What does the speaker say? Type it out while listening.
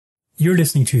You're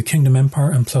listening to Kingdom Empire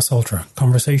and Plus Ultra,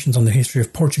 conversations on the history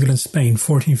of Portugal and Spain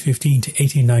 1415 to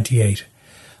 1898,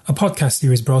 a podcast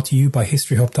series brought to you by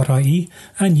historyhub.ie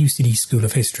and UCD School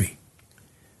of History.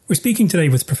 We're speaking today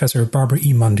with Professor Barbara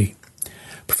E. Mundy.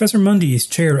 Professor Mundy is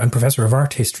Chair and Professor of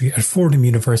Art History at Fordham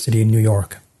University in New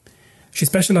York. She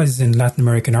specialises in Latin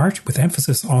American art with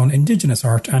emphasis on indigenous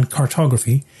art and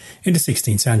cartography in the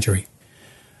 16th century.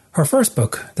 Her first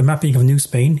book, The Mapping of New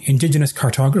Spain, Indigenous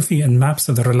Cartography and Maps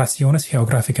of the Relaciones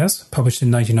Geográficas, published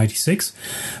in 1996,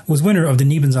 was winner of the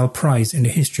Niebenzahl Prize in the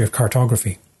History of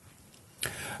Cartography.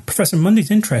 Professor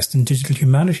Mundy's interest in digital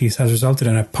humanities has resulted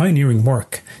in a pioneering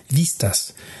work,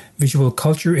 Vistas, Visual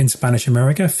Culture in Spanish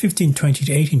America, 1520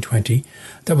 to 1820,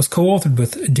 that was co-authored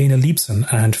with Dana Liebson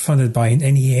and funded by an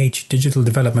NEH Digital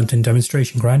Development and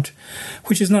Demonstration Grant,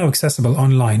 which is now accessible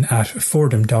online at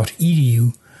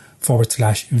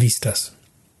fordham.edu/vistas.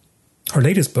 Her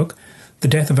latest book, The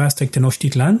Death of Aztec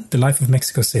Tenochtitlan, The Life of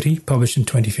Mexico City, published in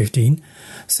 2015,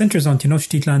 centres on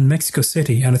Tenochtitlan, Mexico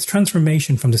City and its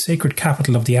transformation from the sacred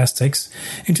capital of the Aztecs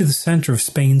into the centre of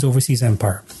Spain's overseas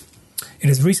empire. It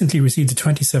has recently received the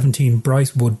 2017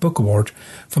 Bryce Wood Book Award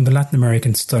from the Latin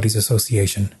American Studies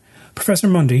Association. Professor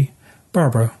Mundy,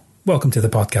 Barbara, welcome to the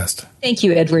podcast. Thank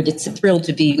you, Edward. It's a thrill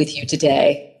to be with you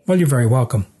today. Well, you're very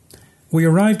welcome. We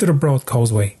arrived at a broad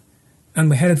causeway and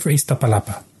we headed for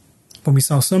Iztapalapa, when we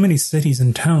saw so many cities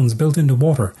and towns built into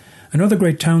water and other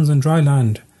great towns on dry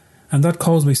land, and that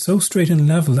causeway so straight and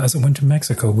level as it went to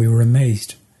Mexico, we were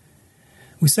amazed.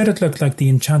 We said it looked like the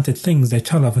enchanted things they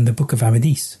tell of in the Book of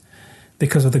Amadis,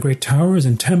 because of the great towers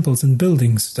and temples and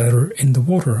buildings that are in the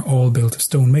water, all built of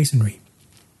stone masonry.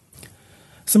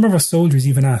 Some of our soldiers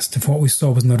even asked if what we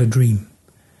saw was not a dream.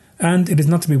 And it is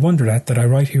not to be wondered at that I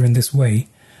write here in this way,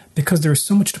 because there is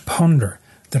so much to ponder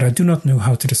that I do not know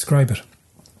how to describe it.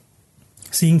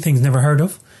 Seeing things never heard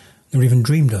of, nor even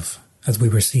dreamed of, as we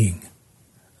were seeing.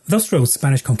 Thus wrote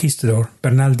Spanish conquistador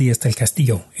Bernal Díaz del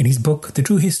Castillo in his book The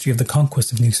True History of the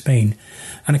Conquest of New Spain,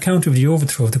 an account of the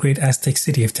overthrow of the great Aztec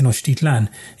city of Tenochtitlan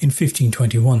in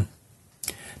 1521.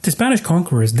 To Spanish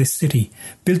conquerors, this city,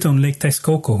 built on Lake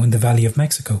Texcoco in the Valley of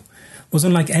Mexico, was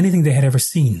unlike anything they had ever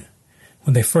seen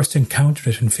when they first encountered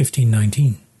it in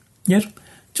 1519. Yet,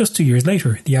 just 2 years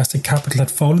later, the Aztec capital had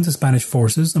fallen to Spanish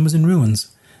forces and was in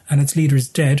ruins, and its leaders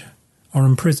dead or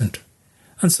imprisoned.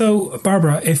 And so,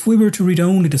 Barbara, if we were to read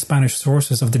only the Spanish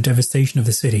sources of the devastation of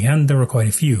the city, and there were quite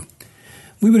a few,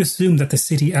 we would assume that the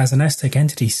city as an Aztec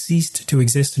entity ceased to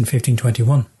exist in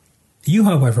 1521. You,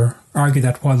 however, argue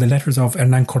that while the letters of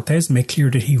Hernán Cortés make clear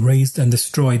that he razed and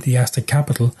destroyed the Aztec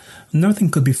capital, nothing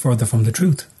could be further from the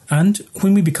truth. And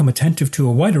when we become attentive to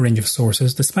a wider range of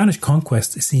sources, the Spanish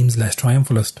conquest seems less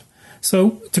triumphalist.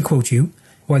 So, to quote you,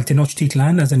 while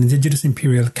Tenochtitlan as an indigenous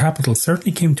imperial capital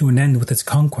certainly came to an end with its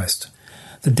conquest,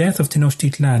 the death of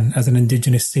Tenochtitlan as an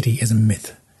indigenous city is a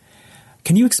myth.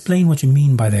 Can you explain what you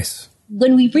mean by this?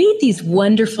 When we read these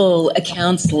wonderful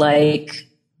accounts like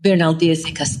Bernal Díaz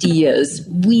de Castillo's,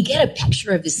 we get a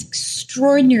picture of this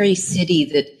extraordinary city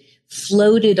that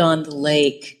floated on the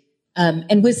lake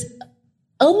and was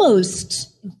almost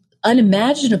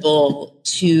unimaginable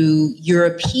to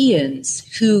Europeans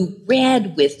who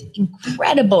read with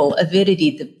incredible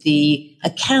avidity the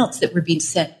accounts that were being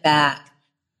sent back.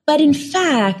 But in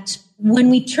fact, when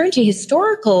we turn to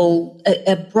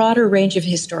a broader range of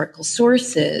historical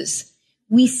sources,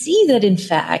 we see that in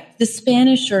fact the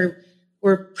Spanish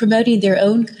were promoting their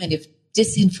own kind of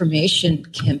disinformation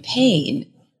campaign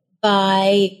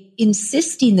by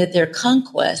insisting that their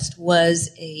conquest was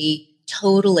a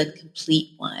total and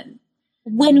complete one.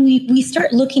 When we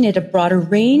start looking at a broader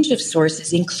range of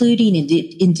sources, including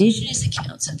indigenous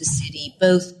accounts of the city,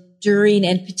 both during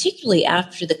and particularly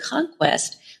after the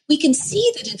conquest, we can see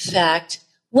that, in fact,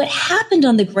 what happened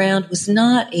on the ground was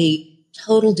not a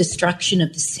total destruction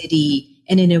of the city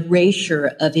and an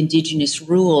erasure of indigenous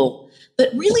rule,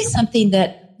 but really something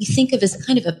that we think of as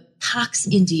kind of a pax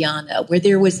indiana, where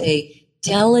there was a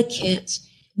delicate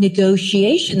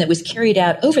negotiation that was carried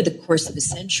out over the course of a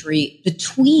century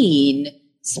between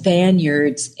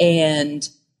Spaniards and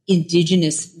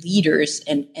indigenous leaders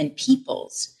and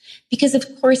peoples. Because, of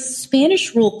course,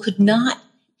 Spanish rule could not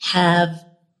have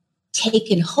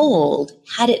taken hold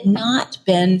had it not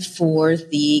been for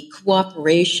the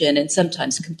cooperation and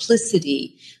sometimes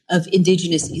complicity of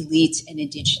indigenous elites and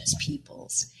indigenous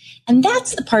peoples. And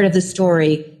that's the part of the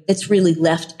story that's really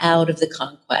left out of the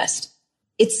conquest.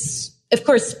 It's, of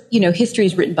course, history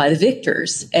is written by the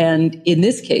victors. And in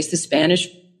this case, the Spanish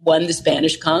won the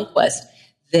Spanish conquest.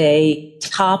 They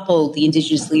toppled the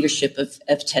indigenous leadership of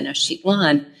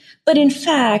Tenochtitlan. But in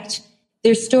fact,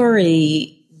 their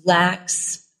story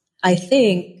lacks, I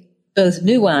think, both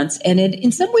nuance and it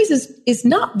in some ways is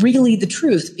not really the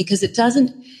truth because it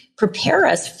doesn't prepare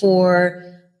us for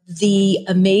the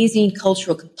amazing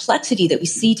cultural complexity that we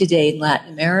see today in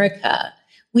Latin America,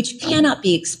 which cannot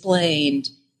be explained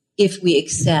if we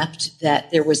accept that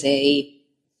there was a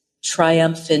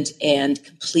triumphant and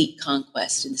complete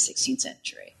conquest in the 16th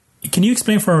century. Can you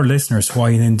explain for our listeners why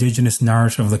an indigenous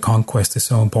narrative of the conquest is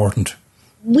so important?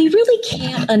 We really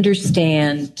can't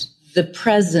understand the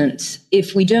present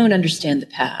if we don't understand the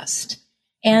past.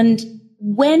 And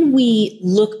when we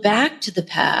look back to the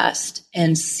past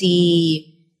and see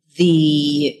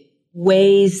the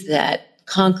ways that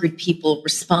conquered people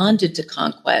responded to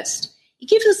conquest, it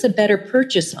gives us a better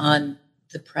purchase on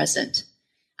the present.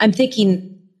 I'm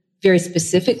thinking very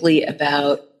specifically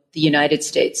about the United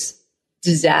States'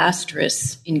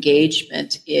 disastrous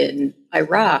engagement in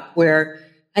Iraq, where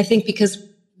I think because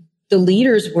the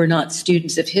leaders were not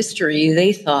students of history,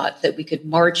 they thought that we could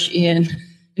march in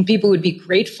and people would be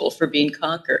grateful for being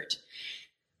conquered.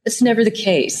 That's never the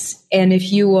case. And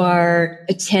if you are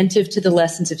attentive to the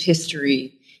lessons of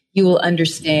history, you will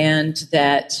understand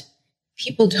that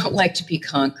people don't like to be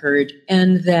conquered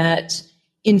and that,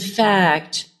 in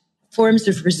fact, forms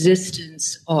of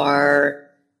resistance are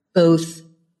both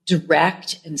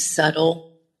direct and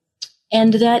subtle,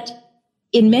 and that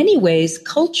in many ways,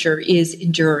 culture is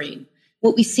enduring.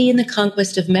 What we see in the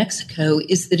conquest of Mexico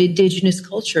is that indigenous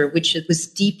culture, which was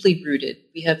deeply rooted.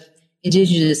 We have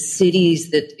indigenous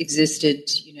cities that existed,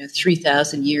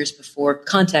 3,000 years before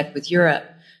contact with Europe.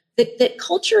 That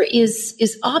culture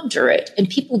is obdurate, and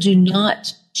people do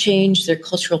not change their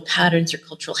cultural patterns or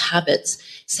cultural habits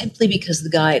simply because the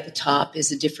guy at the top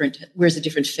wears a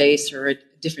different face or a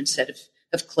different set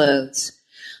of clothes.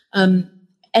 And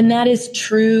that is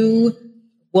true.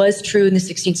 Was true in the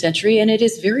 16th century, and it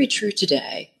is very true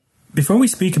today. Before we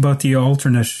speak about the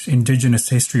alternate indigenous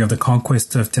history of the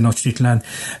conquest of Tenochtitlan,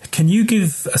 can you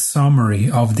give a summary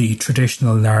of the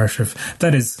traditional narrative,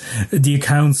 that is, the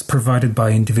accounts provided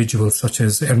by individuals such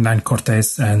as Hernán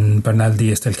Cortés and Bernal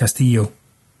Díaz del Castillo?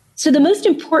 So the most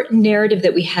important narrative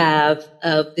that we have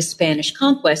of the Spanish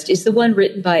conquest is the one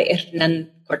written by Hernán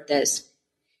Cortés.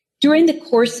 During the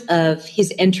course of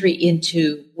his entry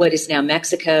into what is now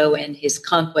Mexico and his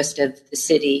conquest of the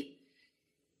city,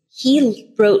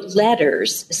 he wrote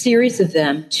letters, a series of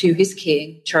them, to his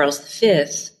king, Charles V,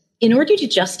 in order to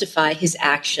justify his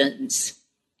actions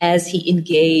as he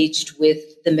engaged with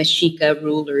the Mexica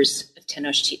rulers of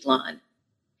Tenochtitlan.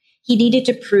 He needed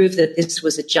to prove that this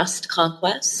was a just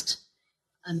conquest,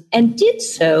 and did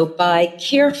so by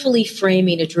carefully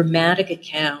framing a dramatic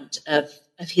account of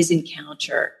his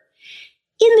encounter.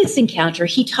 In this encounter,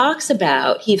 he of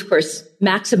course,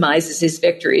 maximizes his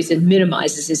victories and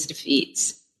minimizes his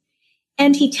defeats.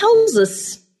 And he tells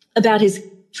us about his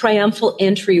triumphal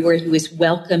entry where he was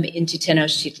welcomed into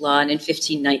Tenochtitlan in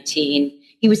 1519.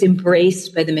 He was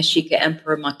embraced by the Mexica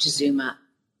Emperor Moctezuma.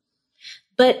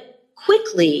 But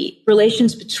quickly,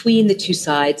 relations between the two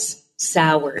sides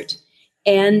soured.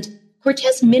 And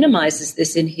Cortés minimizes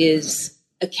this in his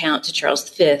account to Charles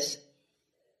V.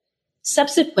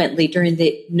 Subsequently, during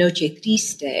the Noche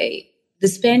Triste, the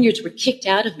Spaniards were kicked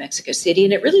out of Mexico City,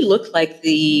 and it really looked like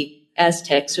the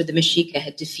Aztecs or the Mexica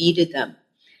had defeated them.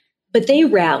 But they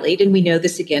rallied, and we know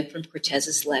this again from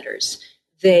Cortés's letters.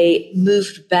 They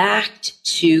moved back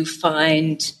to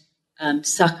find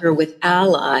succor with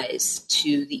allies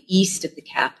to the east of the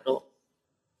capital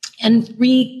and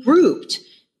regrouped,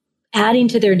 adding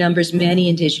to their numbers many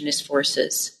indigenous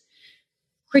forces.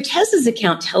 Cortés's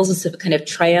account tells us of a kind of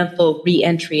triumphal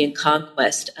re-entry and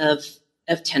conquest of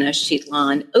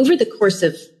Tenochtitlan over the course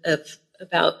of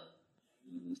about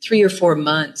 3 or 4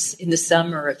 months in the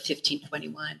summer of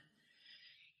 1521.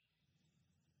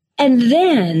 And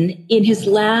then in his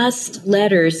last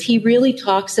letters, he really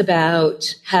talks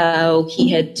about how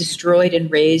he had destroyed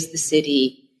and razed the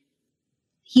city.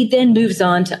 He then moves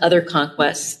on to other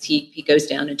conquests. He goes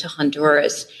down into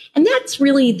Honduras. And that's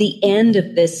really the end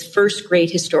of this first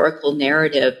great historical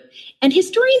narrative. And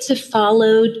historians have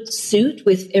followed suit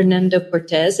with Hernando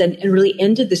Cortés and really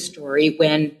ended the story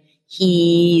when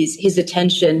his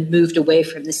attention moved away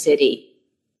from the city.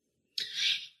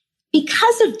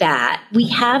 Because of that, we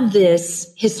have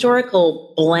this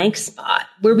historical blank spot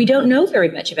where we don't know very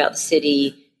much about the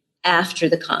city after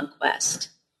the conquest.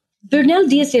 Bernal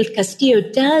Díaz del Castillo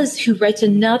who writes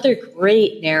another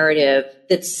great narrative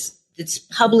that's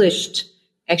published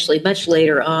actually much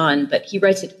later on, but he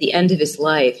writes it at the end of his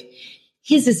life.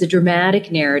 His is a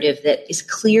dramatic narrative that is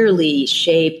clearly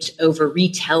shaped over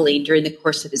retelling during the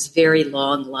course of his very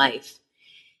long life.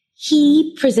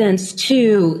 he presents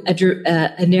too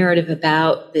a narrative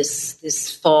about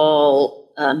this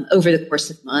fall over the course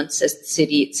of months as the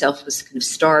city itself was kind of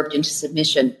starved into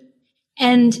submission.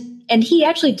 And he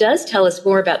actually does tell us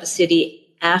more about the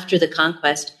city after the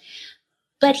conquest.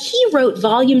 But he wrote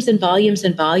volumes and volumes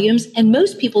and volumes, and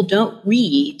most people don't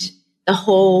read the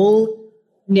whole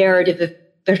narrative of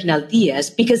Bernal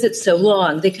Diaz because it's so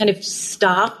long. They kind of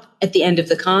stop at the end of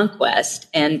the conquest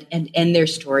and end their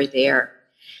story there.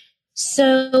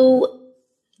 So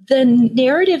the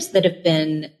narratives that have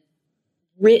been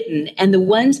written, and the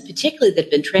ones particularly that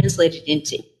have been translated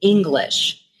into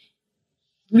English,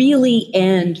 really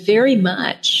end very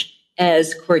much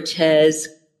as Cortez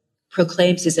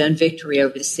proclaims his own victory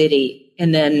over the city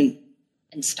and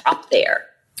stop there.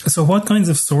 So what kinds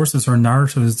of sources or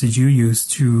narratives did you use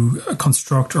to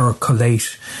construct or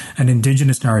collate an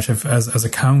indigenous narrative as a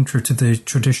counter to the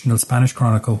traditional Spanish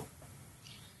chronicle?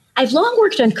 I've long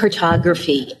worked on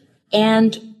cartography,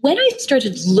 and when I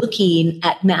started looking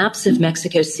at maps of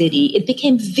Mexico City, it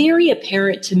became very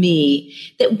apparent to me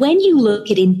that when you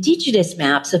look at indigenous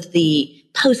maps of the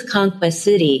post-conquest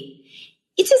city,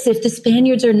 it's as if the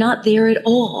Spaniards are not there at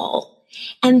all.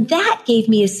 And that gave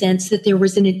me a sense that there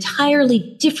was an entirely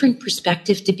different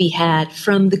perspective to be had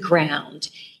from the ground.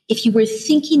 If you were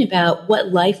thinking about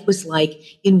what life was like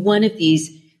in one of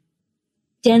these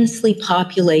densely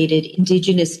populated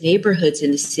indigenous neighborhoods in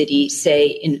the city, say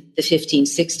in the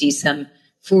 1560s, some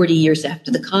 40 years after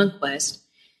the conquest,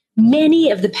 many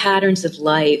of the patterns of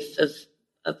life,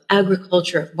 of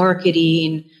agriculture, of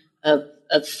marketing, of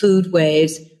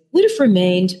foodways, would have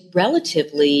remained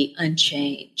relatively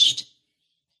unchanged.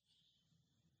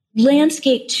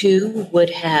 Landscape, too,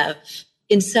 would have,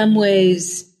 in some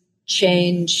ways,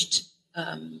 changed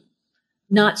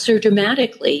not so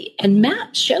dramatically. And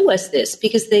maps show us this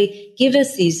because they give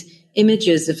us these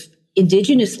images of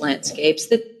indigenous landscapes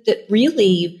that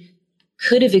really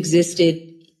could have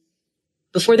existed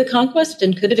before the conquest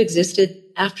and could have existed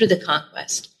after the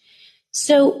conquest.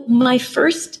 So my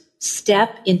first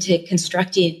step into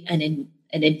constructing an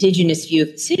indigenous view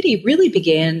of the city really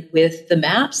began with the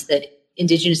maps that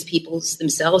indigenous peoples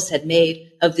themselves had made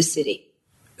of the city.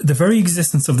 The very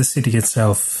existence of the city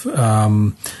itself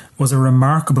was a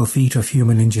remarkable feat of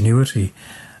human ingenuity.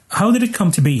 How did it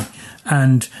come to be?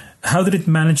 And how did it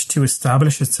manage to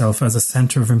establish itself as a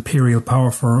centre of imperial power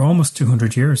for almost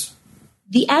 200 years?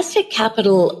 The Aztec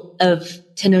capital of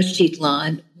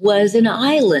Tenochtitlan was an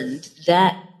island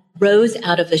that rose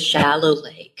out of a shallow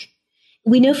lake.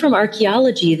 We know from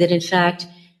archaeology that, in fact,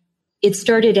 it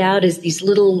started out as these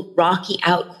little rocky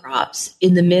outcrops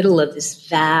in the middle of this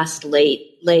vast lake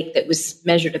that was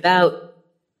measured about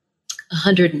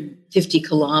 150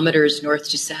 kilometers north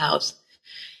to south.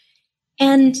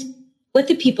 And what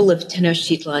the people of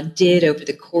Tenochtitlan did over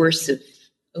the course of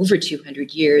over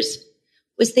 200 years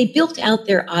was they built out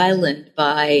their island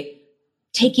by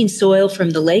taking soil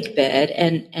from the lake bed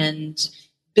and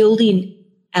building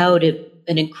out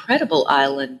an incredible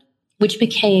island, which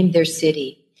became their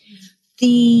city.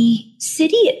 The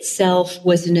city itself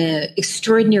was an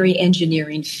extraordinary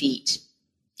engineering feat.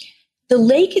 The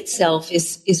lake itself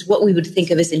is what we would think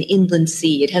of as an inland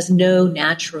sea. It has no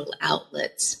natural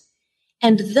outlets.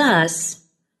 And thus,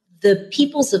 the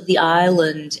peoples of the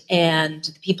island and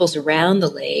the peoples around the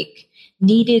lake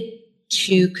needed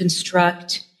to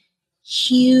construct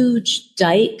huge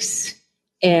dikes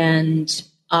and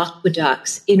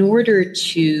aqueducts in order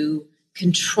to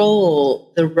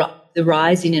control the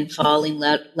rising and falling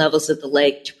levels of the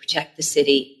lake to protect the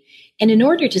city, and in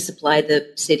order to supply the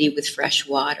city with fresh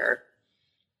water.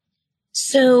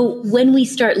 So when we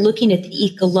start looking at the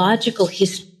ecological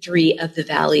history of the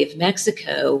Valley of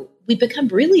Mexico, we become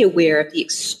really aware of the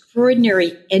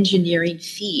extraordinary engineering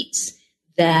feats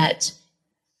that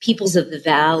peoples of the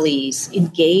valleys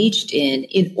engaged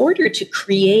in order to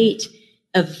create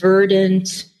a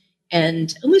verdant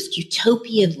and almost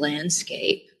utopian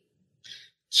landscape.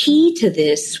 Key to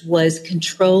this was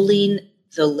controlling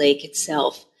the lake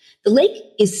itself. The lake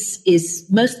is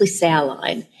mostly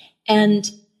saline, and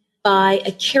by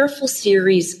a careful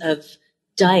series of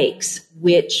dikes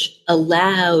which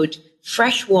allowed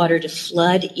fresh water to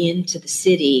flood into the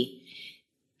city,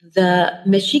 the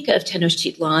Mexica of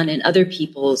Tenochtitlan and other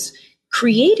peoples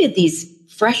created these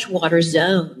freshwater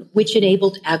zone which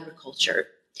enabled agriculture.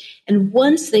 And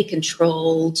once they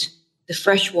controlled the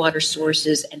freshwater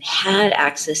sources and had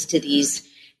access to these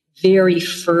very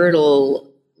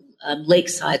fertile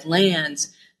lakeside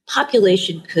lands,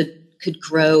 population could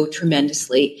grow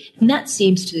tremendously. And that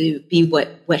seems to be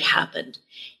what happened.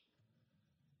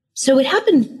 So it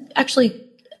happened actually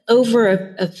over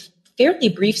a fairly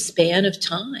brief span of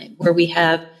time where we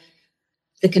have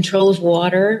the control of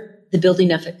water, the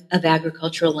building of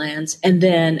agricultural lands, and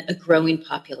then a growing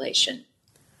population.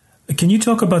 Can you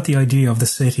talk about the idea of the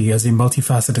city as a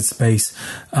multifaceted space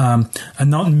and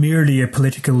not merely a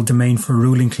political domain for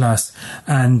ruling class,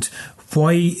 and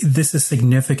why this is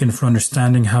significant for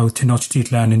understanding how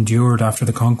Tenochtitlan endured after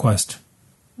the conquest?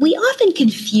 We often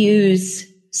confuse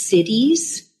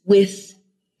cities with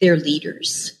their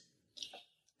leaders.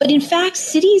 But in fact,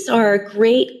 cities are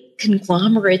great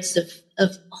conglomerates of a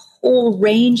whole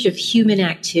range of human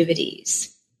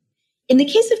activities. In the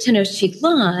case of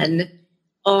Tenochtitlan,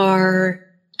 our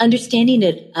understanding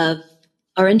of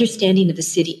the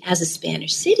city as a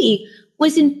Spanish city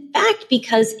was in fact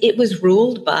because it was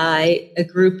ruled by a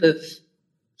group of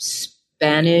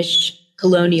Spanish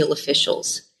colonial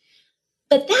officials.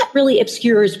 But that really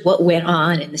obscures what went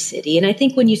on in the city. And I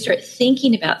think when you start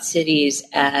thinking about cities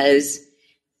as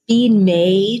being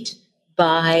made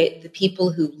by the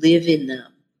people who live in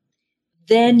them,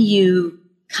 then you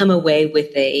come away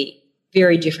with a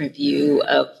very different view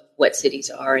of what cities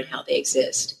are and how they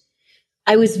exist.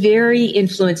 I was very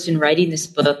influenced in writing this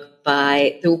book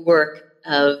by the work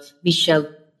of Michel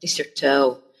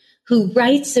Desserteau, who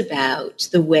writes about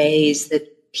the ways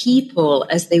that people,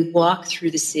 as they walk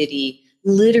through the city,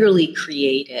 literally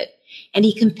create it. And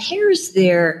he compares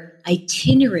their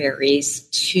itineraries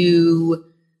to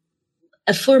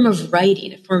a form of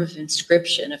writing, a form of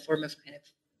inscription, a form of kind of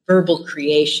verbal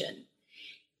creation.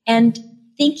 And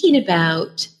thinking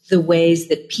about the ways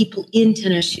that people in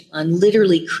Tenochtitlan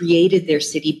literally created their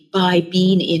city by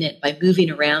being in it, by moving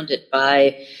around it,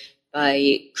 by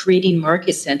creating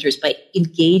market centers, by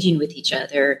engaging with each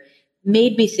other,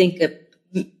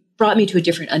 brought me to a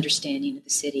different understanding of the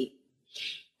city.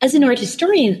 As an art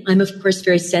historian, I'm of course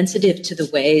very sensitive to the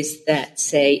ways that,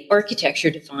 say,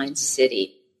 architecture defines a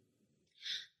city.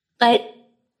 But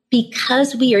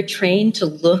because we are trained to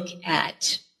look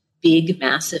at big,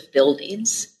 massive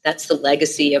buildings, that's the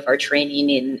legacy of our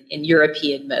training in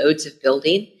European modes of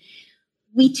building,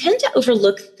 we tend to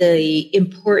overlook the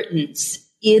importance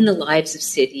in the lives of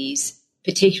cities,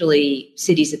 particularly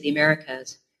cities of the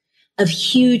Americas, of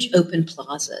huge open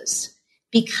plazas,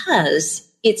 because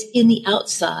it's in the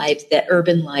outside that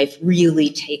urban life really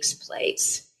takes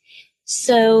place.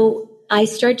 So I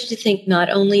started to think not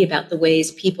only about the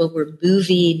ways people were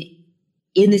moving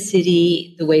in the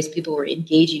city, the ways people were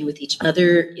engaging with each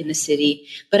other in the city,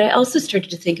 but I also started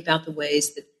to think about the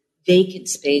ways that vacant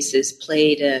spaces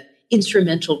played an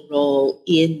instrumental role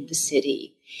in the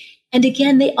city. And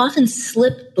again, they often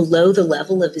slip below the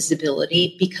level of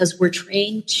visibility because we're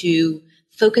trained to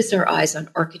focus our eyes on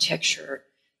architecture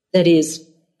that is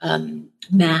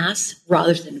mass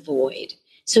rather than void.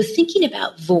 So thinking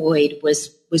about void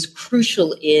was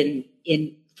crucial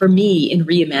for me in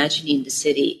reimagining the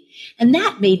city. And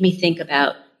that made me think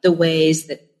about the ways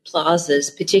that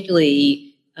plazas,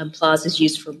 particularly plazas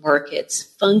used for markets,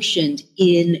 functioned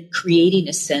in creating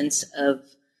a sense of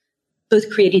both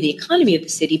creating the economy of the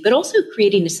city, but also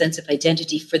creating a sense of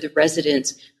identity for the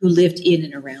residents who lived in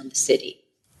and around the city.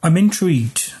 I'm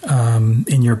intrigued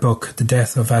in your book, The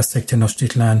Death of Aztec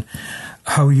Tenochtitlan,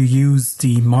 how you use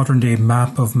the modern-day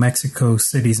map of Mexico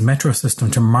City's metro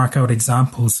system to mark out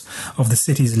examples of the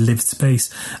city's lived space,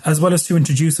 as well as to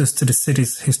introduce us to the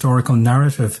city's historical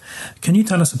narrative. Can you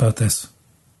tell us about this?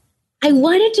 I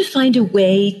wanted to find a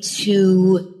way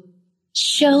to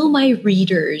show my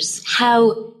readers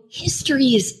how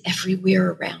history is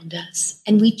everywhere around us,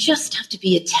 and we just have to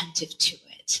be attentive to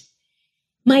it.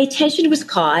 My attention was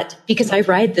caught because I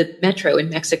ride the metro in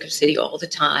Mexico City all the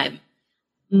time.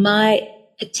 My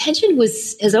attention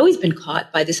has always been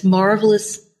caught by this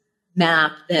marvelous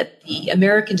map that the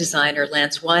American designer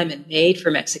Lance Wyman made for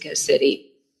Mexico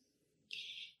City.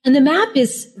 And the map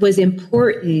was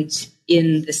important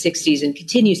in the 60s and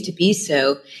continues to be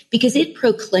so because it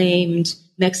proclaimed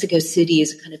Mexico City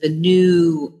as kind of a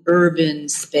new urban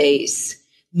space,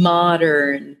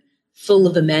 modern, full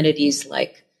of amenities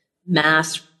like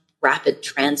mass rapid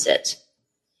transit.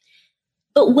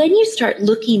 But when you start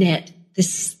looking at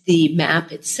the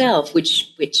map itself,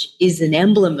 which is an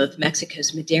emblem of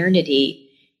Mexico's modernity,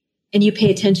 and you pay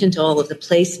attention to all of the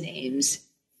place names,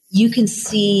 you can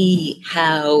see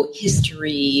how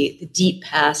history, the deep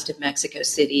past of Mexico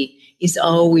City, is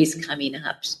always coming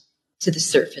up to the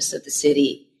surface of the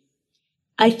city.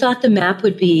 I thought the map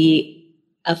would be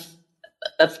a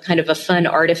kind of a fun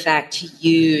artifact to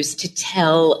use to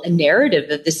tell a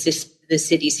narrative of the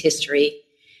city's history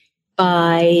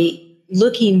by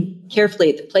looking carefully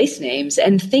at the place names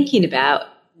and thinking about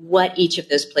what each of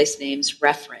those place names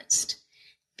referenced.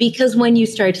 Because when you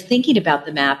start thinking about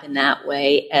the map in that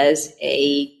way as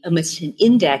almost an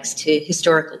index to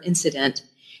historical incident,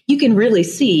 you can really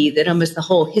see that almost the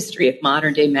whole history of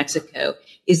modern-day Mexico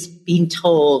is being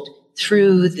told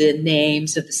through the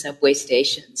names of the subway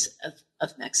stations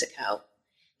of Mexico.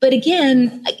 But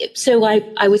again, so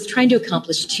I was trying to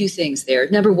accomplish two things there.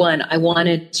 Number one, I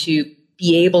wanted to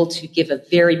be able to give a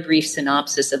very brief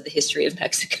synopsis of the history of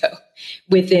Mexico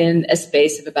within a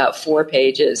space of about 4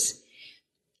 pages.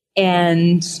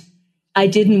 And I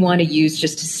didn't want to use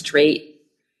just a straight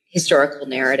historical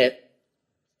narrative.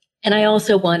 And I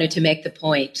also wanted to make the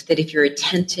point that if you're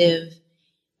attentive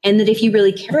and that if you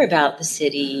really care about the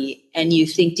city and you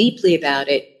think deeply about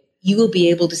it, you will be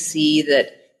able to see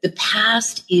that the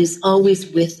past is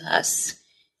always with us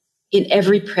in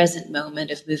every present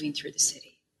moment of moving through the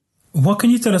city. What can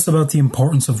you tell us about the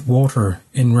importance of water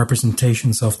in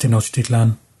representations of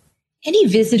Tenochtitlan? Any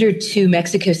visitor to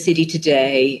Mexico City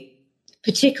today,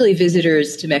 particularly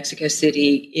visitors to Mexico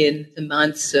City in the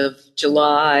months of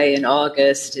July and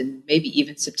August and maybe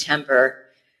even September,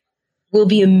 will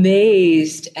be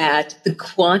amazed at the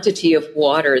quantity of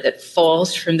water that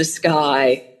falls from the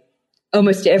sky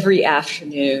almost every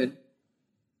afternoon.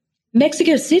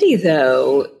 Mexico City,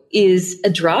 though, is a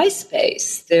dry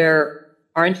space. There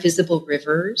aren't visible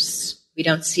rivers. We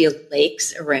don't see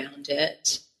lakes around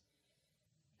it.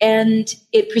 And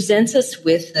it presents us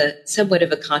with somewhat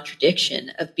of a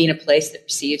contradiction of being a place that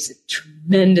receives a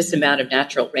tremendous amount of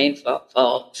natural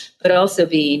rainfall, but also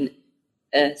being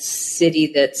a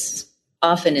city that's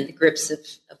often in the grips of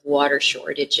water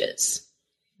shortages.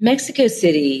 Mexico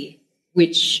City,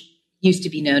 which used to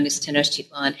be known as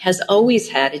Tenochtitlan, has always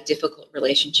had a difficult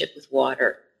relationship with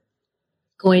water.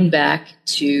 Going back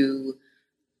to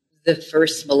the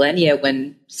first millennia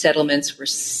when settlements were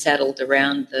settled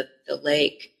around the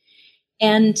lake.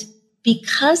 And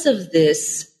because of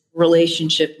this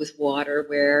relationship with water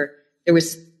where there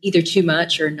was either too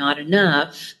much or not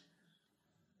enough,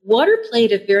 water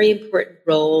played a very important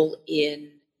role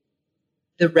in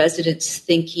the residents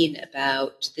thinking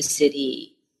about the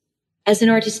city. As an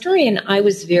art historian, I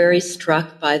was very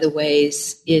struck by the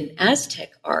ways in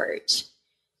Aztec art,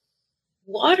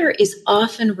 water is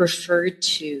often referred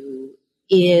to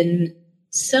in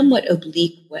somewhat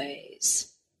oblique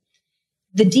ways.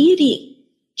 The deity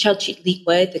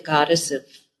Chalchitlicue, the goddess of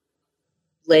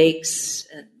lakes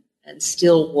and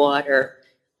still water,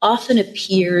 often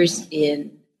appears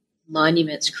in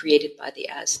monuments created by the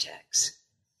Aztecs.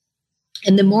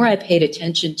 And the more I paid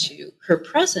attention to her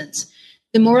presence,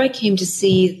 the more I came to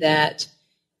see that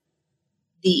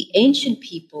the ancient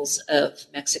peoples of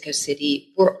Mexico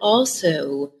City were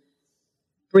also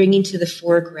bringing to the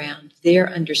foreground their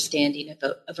understanding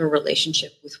of a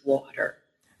relationship with water.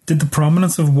 Did the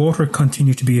prominence of water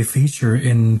continue to be a feature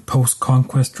in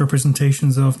post-conquest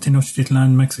representations of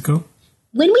Tenochtitlan, Mexico?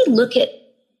 When we look at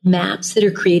maps that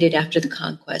are created after the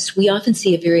conquest, we often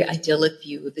see a very idyllic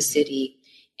view of the city.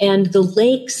 And the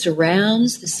lake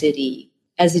surrounds the city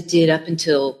as it did up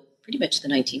until pretty much the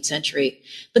 19th century.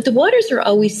 But the waters are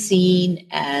always seen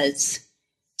as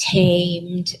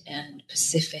tamed and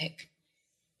pacific.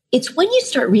 It's when you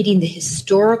start reading the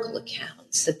historical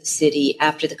accounts of the city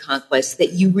after the conquest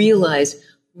that you realize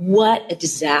what a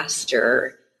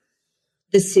disaster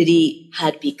the city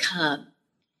had become.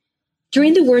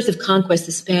 During the Wars of Conquest,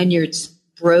 the Spaniards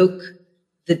broke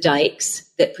the dikes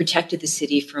that protected the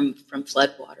city from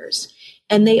floodwaters.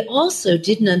 And they also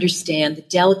didn't understand the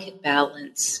delicate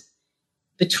balance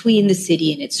between the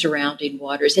city and its surrounding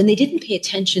waters. And they didn't pay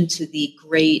attention to the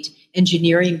great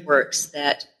engineering works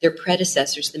that their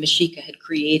predecessors, the Mexica, had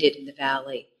created in the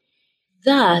valley.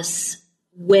 Thus,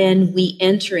 when we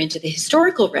enter into the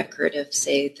historical record of,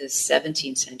 say, the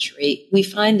 17th century, we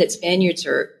find that Spaniards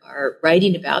are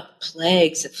writing about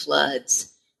plagues of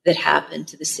floods that happened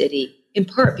to the city, in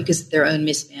part because of their own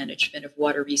mismanagement of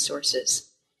water resources.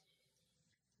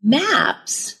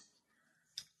 Maps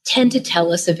tend to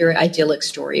tell us a very idyllic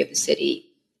story of the city.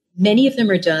 Many of them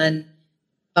are done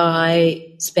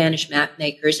by Spanish map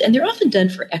makers, and they're often done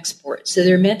for export. So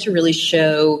they're meant to really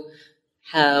show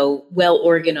how well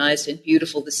organized and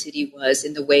beautiful the city was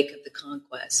in the wake of the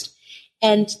conquest.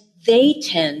 And they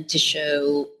tend to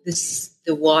show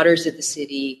the waters of the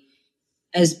city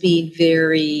as being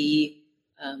very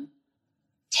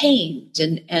tamed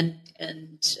and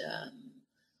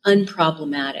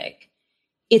unproblematic.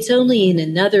 It's only in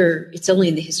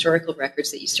the historical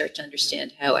records that you start to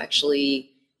understand how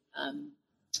actually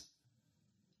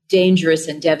dangerous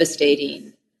and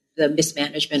devastating the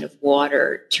mismanagement of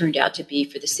water turned out to be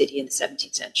for the city in the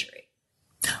 17th century.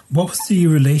 What was the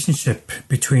relationship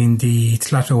between the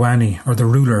Tlatoani, or the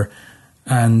ruler,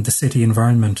 and the city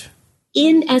environment?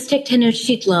 In Aztec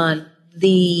Tenochtitlan,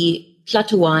 the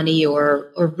Tlatoani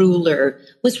or ruler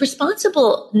was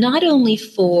responsible not only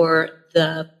for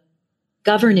the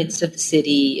governance of the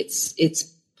city, its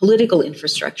political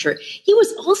infrastructure, he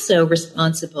was also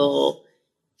responsible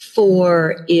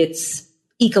for its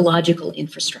ecological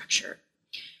infrastructure.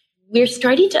 We're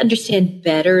starting to understand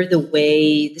better the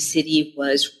way the city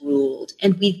was ruled.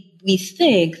 And we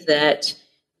think that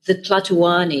the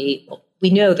Tlatoani, well, we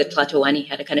know that Tlatoani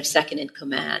had a kind of second in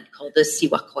command called the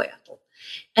Cihuacoatl.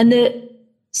 And the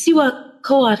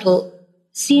Cihuacoatl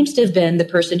seems to have been the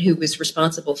person who was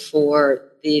responsible for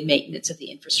the maintenance of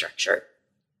the infrastructure.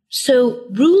 So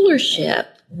rulership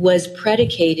was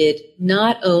predicated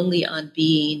not only on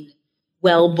being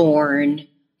well-born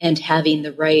and having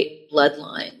the right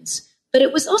bloodlines, but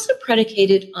it was also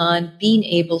predicated on being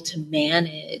able to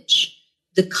manage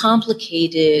the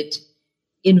complicated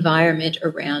environment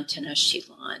around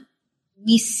Tenochtitlan.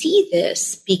 We see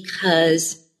this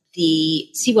because the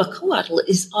Cihuacoatl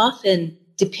is often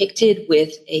depicted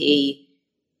with a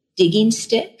digging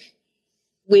stick,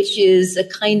 which is a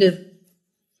kind of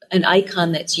an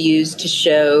icon that's used to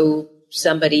show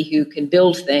somebody who can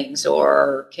build things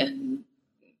or can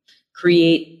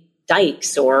create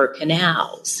dikes or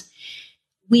canals.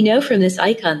 We know from this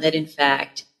icon that, in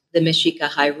fact, the Mexica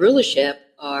high rulership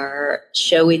are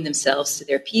showing themselves to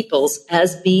their peoples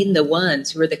as being the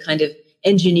ones who are the kind of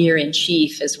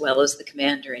engineer-in-chief as well as the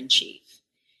commander-in-chief.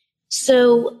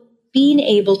 So being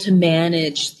able to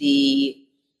manage the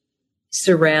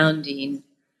surrounding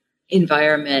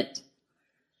environment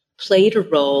played a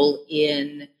role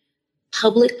in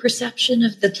public perception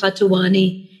of the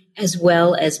Tlatoani, as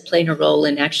well as playing a role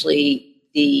in actually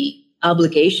the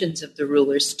obligations of the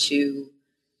rulers to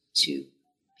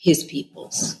his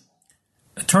peoples.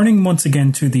 Turning once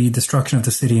again to the destruction of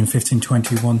the city in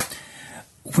 1521,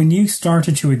 when you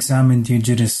started to examine the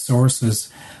indigenous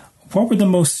sources, what were the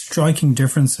most striking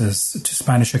differences to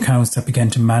Spanish accounts that began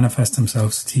to manifest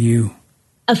themselves to you?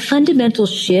 A fundamental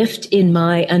shift in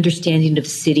my understanding of the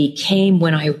city came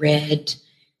when I read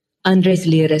Andrés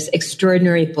Lira's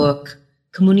extraordinary book,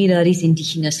 Comunidades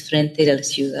Indígenas Frente a la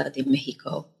Ciudad de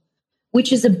México,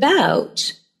 which is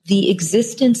about the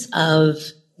existence of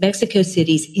Mexico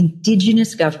City's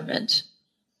indigenous government.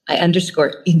 I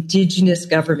underscore indigenous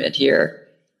government here,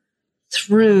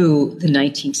 through the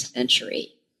 19th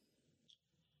century.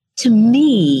 To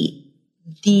me,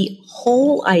 the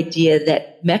whole idea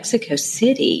that Mexico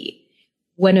City,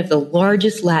 one of the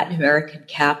largest Latin American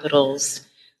capitals,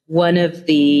 one of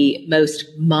the most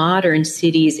modern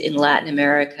cities in Latin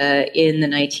America in the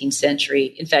 19th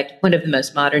century, in fact, one of the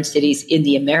most modern cities in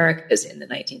the Americas in the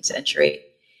 19th century,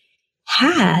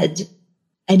 had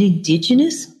an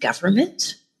indigenous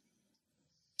government.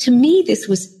 To me, this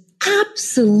was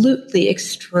absolutely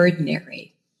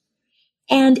extraordinary.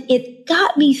 And it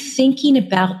got me thinking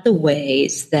about the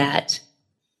ways that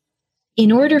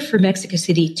in order for Mexico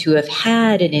City to have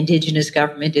had an indigenous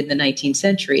government in the 19th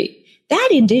century, that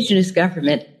indigenous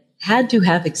government had to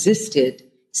have existed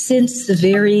since the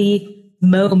very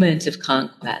moment of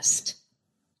conquest.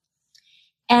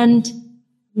 And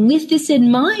with this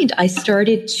in mind, I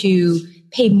started to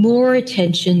pay more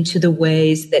attention to the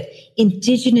ways that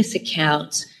indigenous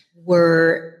accounts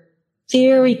were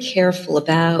very careful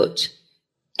about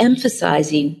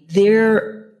emphasizing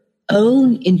their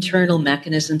own internal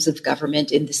mechanisms of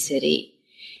government in the city.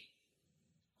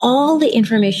 All the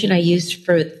information I used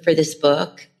for this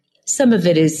book, some of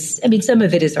it is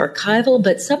archival,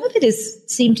 but some of it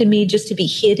seemed to me just to be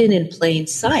hidden in plain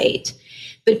sight.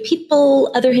 But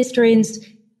other historians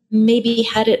maybe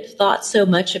hadn't thought so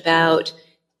much about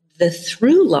the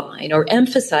through line or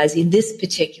emphasizing this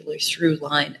particular through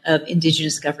line of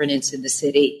indigenous governance in the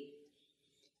city.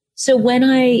 So when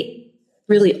I,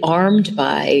 really armed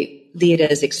by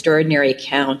Lira's extraordinary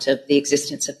account of the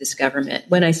existence of this government,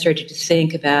 when I started to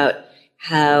think about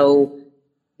how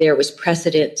there was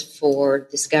precedent for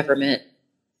this government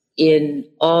in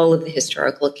all of the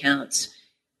historical accounts,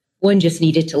 one just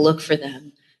needed to look for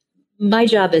them. My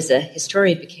job as a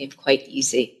historian became quite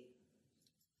easy.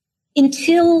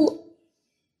 Until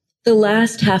the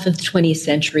last half of the 20th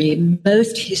century,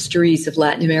 most histories of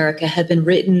Latin America have been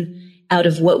written out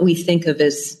of what we think of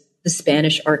as the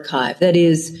Spanish archive. That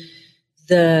is,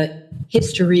 the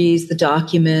histories, the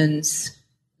documents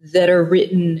that are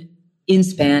written in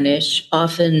Spanish,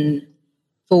 often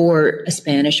for a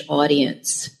Spanish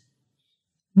audience.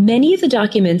 Many of the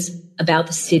documents about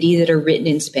the city that are written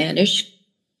in Spanish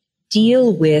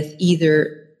deal with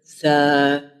either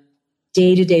the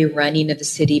day-to-day running of the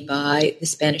city by the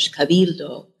Spanish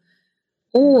Cabildo,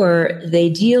 or they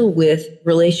deal with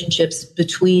relationships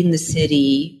between the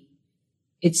city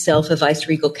itself, a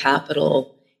viceregal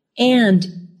capital, and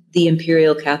the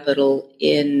imperial capital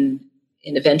in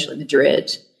eventually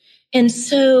Madrid. And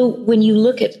so when you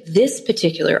look at this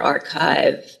particular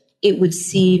archive, it would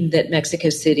seem that Mexico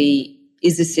City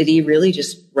is a city really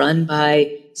just run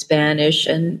by Spanish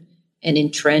and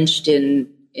entrenched in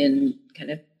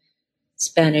kind of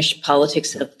Spanish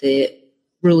politics of the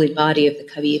ruling body of the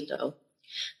Cabildo.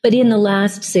 But in the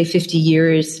last, say, 50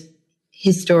 years,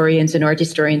 historians and art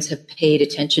historians have paid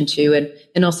attention to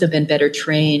and also been better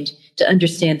trained to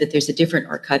understand that there's a different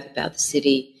archive about the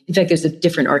city. In fact, there's a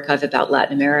different archive about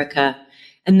Latin America,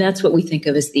 and that's what we think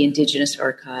of as the indigenous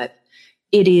archive.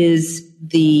 It is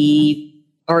the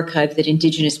archive that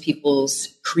indigenous peoples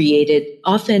created,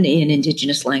 often in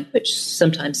indigenous language,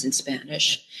 sometimes in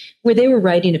Spanish, where they were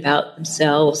writing about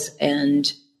themselves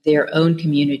and their own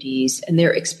communities and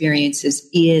their experiences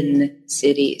in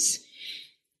cities.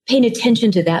 Paying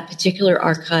attention to that particular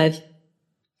archive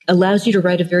allows you to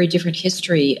write a very different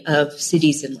history of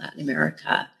cities in Latin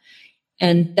America.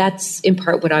 And that's in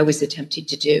part what I was attempting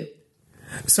to do.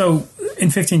 So in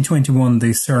 1521,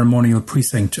 the ceremonial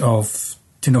precinct of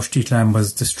Tenochtitlan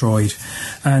was destroyed,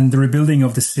 and the rebuilding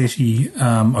of the city,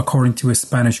 according to a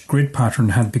Spanish grid pattern,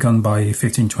 had begun by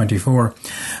 1524.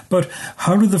 But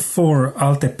how did the four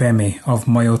Altepeme of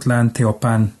Mayotlan,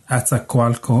 Teopan,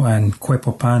 Atzacoalco, and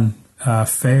Cuepopan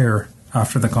fare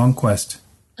after the conquest?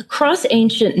 Across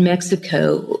ancient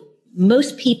Mexico,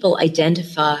 most people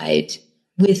identified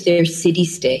with their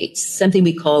city-states, something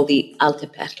we call the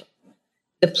Altepetl.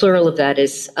 The plural of that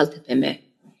is Altepeme.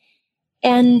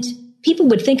 And people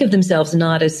would think of themselves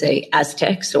not as, say,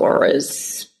 Aztecs or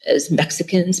as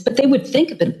Mexicans, but they would think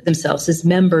of themselves as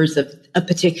members of a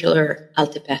particular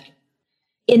Altepetl.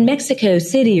 In Mexico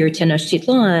City or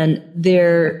Tenochtitlan,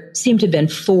 there seemed to have been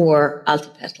four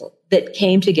Altepetl that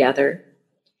came together,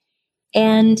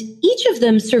 and each of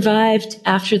them survived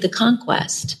after the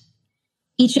conquest.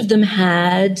 Each of them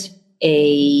had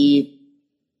a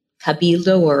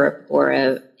cabildo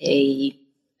or a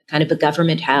kind of a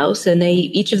government house, and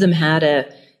each of them had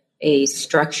a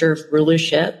structure of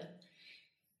rulership.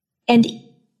 And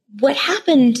what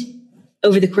happened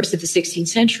over the course of the 16th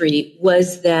century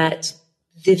was that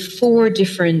the four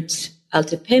different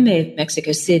Altepeme of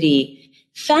Mexico City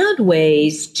found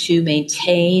ways to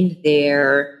maintain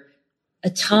their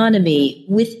autonomy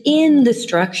within the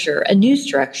structure, a new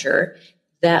structure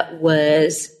that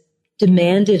was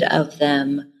demanded of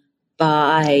them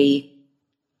by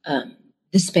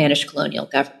the Spanish colonial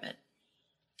government.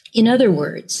 In other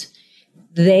words,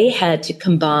 they had to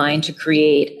combine to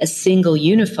create a single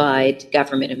unified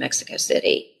government in Mexico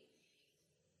City.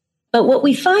 But what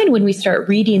we find when we start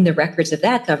reading the records of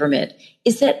that government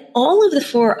is that all of the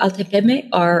four Altepeme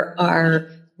are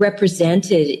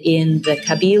represented in the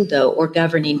cabildo or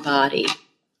governing body.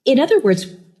 In other words,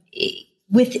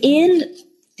 within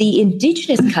the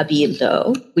indigenous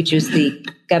cabildo, which is the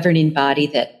governing body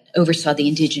that oversaw the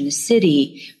indigenous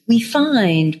city, we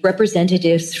find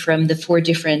representatives from the four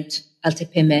different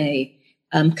Altepeme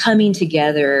coming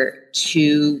together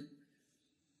to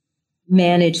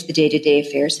manage the day-to-day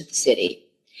affairs of the city.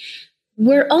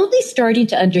 We're only starting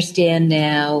to understand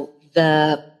now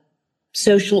the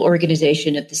social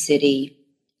organization of the city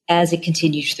as it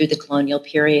continues through the colonial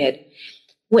period.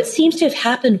 What seems to have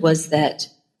happened was that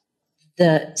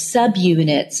the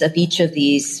subunits of each of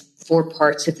these four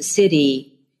parts of the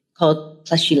city, called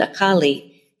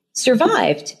Tlaxilacalli,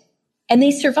 survived. And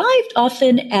they survived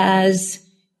often as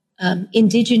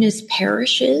indigenous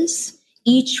parishes,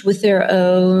 each with their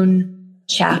own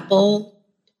chapel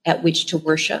at which to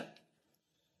worship.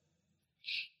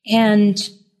 And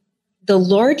the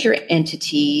larger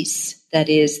entities, that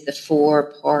is the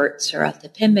four parts or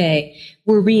Altepeme,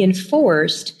 were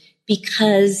reinforced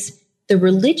because the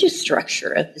religious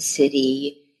structure of the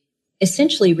city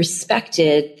essentially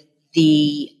respected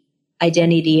the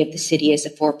identity of the city as a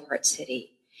four-part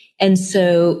city. And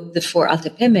so the four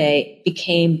Altepeme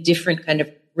became different kind of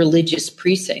religious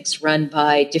precincts run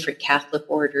by different Catholic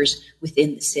orders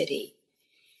within the city.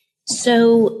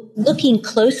 So looking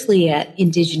closely at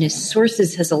indigenous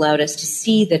sources has allowed us to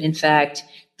see that, in fact,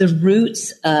 the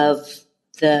roots of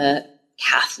the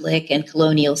Catholic and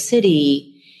colonial city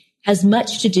has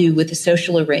much to do with the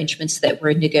social arrangements that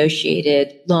were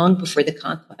negotiated long before the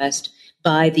conquest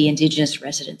by the indigenous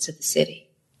residents of the city.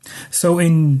 So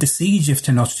in the siege of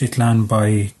Tenochtitlan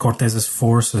by Cortez's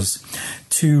forces,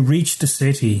 to reach the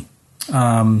city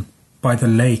by the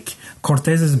lake,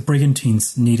 Cortez's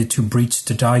brigantines needed to breach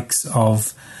the dikes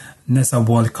of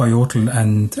Nezahualcóyotl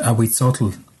and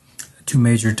Ahuitzotl, two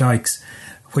major dikes.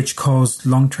 which caused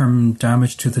long-term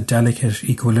damage to the delicate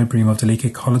equilibrium of the lake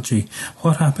ecology.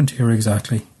 What happened here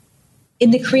exactly?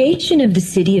 In the creation of the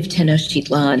city of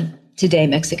Tenochtitlan, today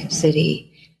Mexico City,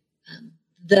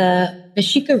 the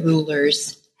Mexica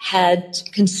rulers had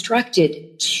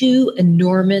constructed two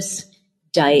enormous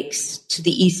dikes to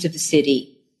the east of the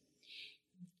city.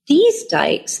 These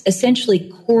dikes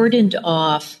essentially cordoned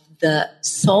off the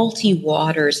salty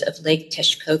waters of Lake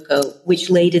Texcoco, which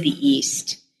lay to the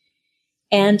east,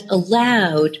 and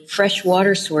allowed fresh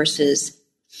water sources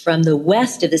from the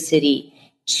west of the city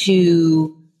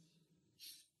to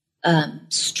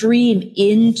stream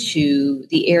into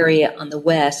the area on the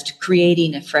west,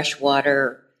 creating a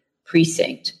freshwater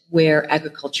precinct where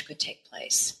agriculture could take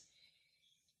place.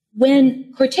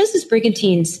 When Cortez's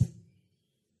brigantines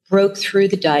broke through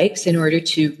the dikes in order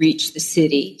to reach the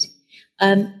city,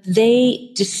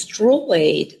 they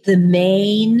destroyed the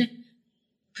main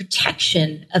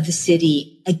protection of the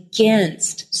city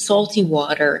against salty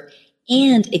water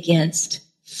and against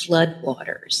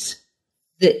floodwaters.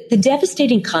 The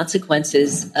devastating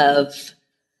consequences of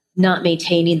not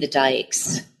maintaining the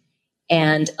dikes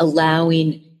and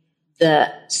allowing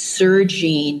the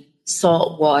surging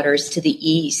salt waters to the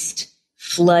east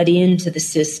flood into the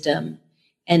system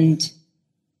and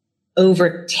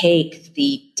overtake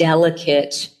the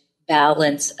delicate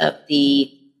balance of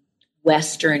the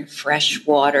western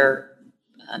freshwater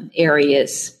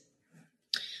areas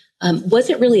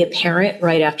wasn't really apparent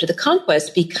right after the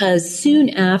conquest, because soon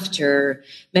after,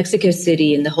 Mexico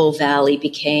City and the whole valley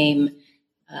became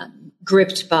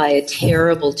gripped by a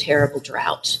terrible, terrible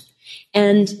drought.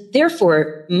 And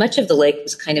therefore, much of the lake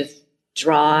was kind of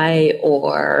dry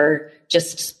or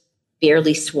just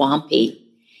barely swampy.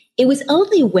 It was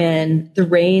only when the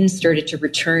rains started to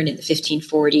return in the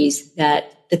 1540s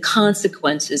that the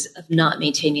consequences of not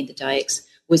maintaining the dikes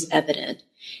was evident.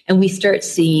 And we start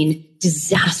seeing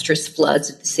disastrous floods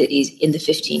of the cities in the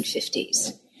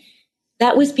 1550s.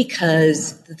 That was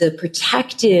because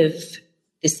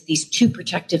these two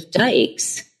protective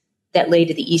dikes that lay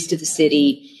to the east of the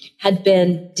city had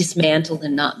been dismantled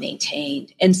and not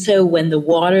maintained. And so when the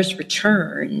waters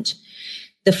returned,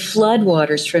 the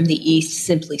floodwaters from the east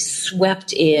simply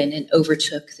swept in and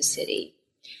overtook the city.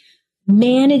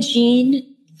 Managing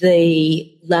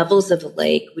the levels of the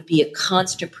lake would be a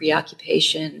constant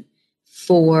preoccupation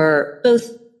for both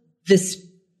the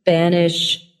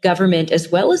Spanish government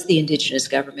as well as the indigenous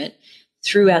government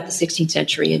throughout the 16th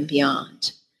century and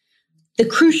beyond. The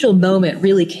crucial moment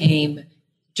really came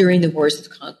during the Wars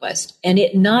of Conquest, and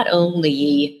it not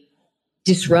only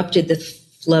disrupted the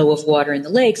flow of water in the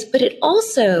lakes, but it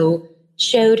also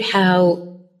showed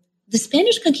how the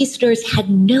Spanish conquistadors had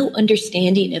no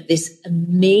understanding of this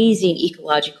amazing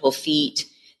ecological feat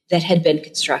that had been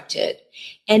constructed.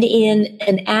 And in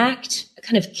an act, a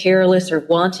kind of careless or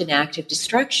wanton act of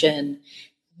destruction,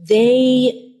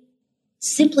 they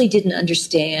simply didn't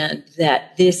understand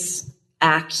that this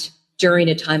act during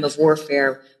a time of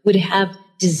warfare would have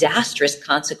disastrous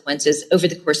consequences over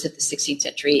the course of the 16th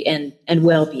century and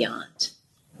well beyond.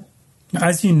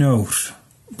 As you note,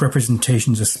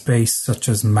 representations of space, such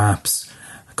as maps,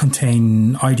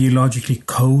 contain ideologically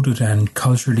coded and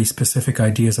culturally specific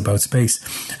ideas about space.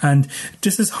 And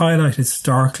this is highlighted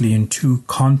starkly in two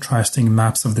contrasting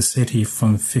maps of the city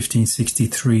from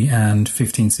 1563 and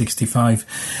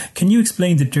 1565. Can you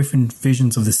explain the different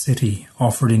visions of the city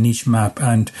offered in each map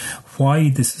and why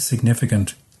this is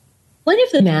significant? One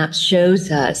of the maps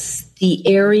shows us the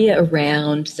area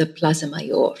around the Plaza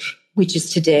Mayor, which is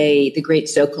today the Great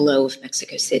Zocalo of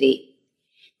Mexico City.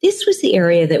 This was the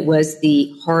area that was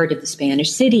the heart of the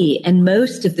Spanish city, and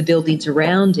most of the buildings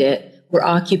around it were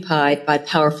occupied by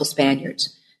powerful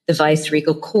Spaniards. The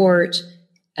viceregal court,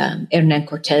 Hernan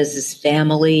Cortez's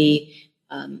family,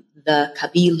 the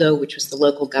Cabildo, which was the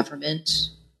local government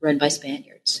run by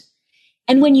Spaniards.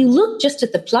 And when you look just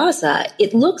at the plaza,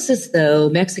 it looks as though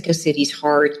Mexico City's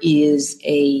heart is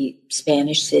a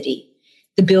Spanish city.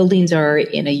 The buildings are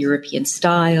in a European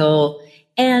style,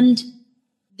 and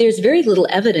there's very little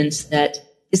evidence that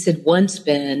this had once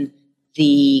been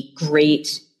the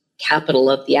great capital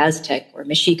of the Aztec or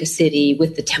Mexica city,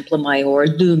 with the Templo Mayor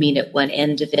looming at one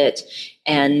end of it,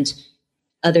 and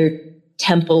other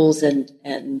temples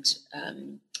and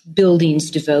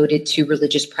buildings devoted to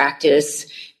religious practice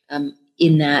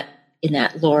in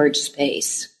that large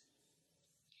space.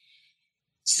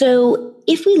 So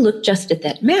if we look just at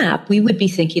that map, we would be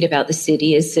thinking about the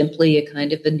city as simply a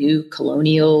kind of a new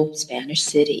colonial Spanish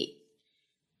city.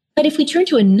 But if we turn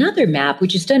to another map,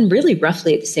 which is done really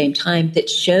roughly at the same time, that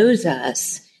shows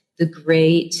us the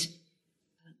great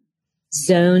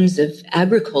zones of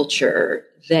agriculture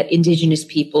that indigenous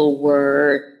people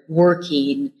were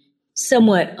working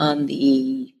somewhat on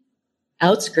the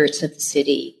outskirts of the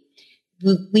city.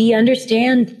 We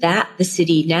understand that the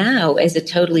city now as a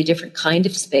totally different kind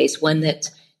of space, one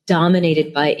that's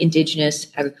dominated by indigenous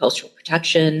agricultural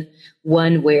production,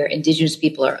 one where indigenous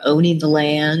people are owning the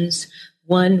lands,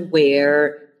 one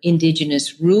where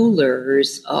indigenous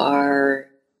rulers are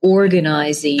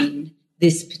organizing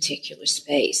this particular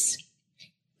space.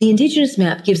 The indigenous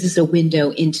map gives us a window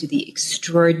into the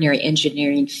extraordinary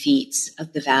engineering feats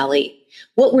of the valley.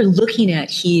 What we're looking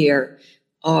at here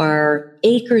are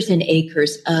acres and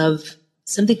acres of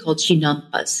something called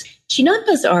chinampas.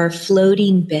 Chinampas are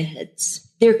floating beds.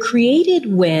 They're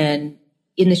created when,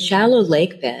 in the shallow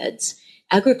lake beds,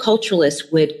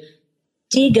 agriculturalists would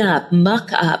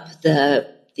muck up the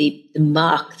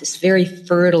muck, this very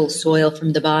fertile soil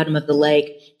from the bottom of the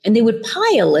lake, and they would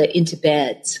pile it into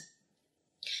beds.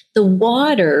 The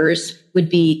waters would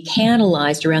be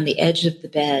canalized around the edge of the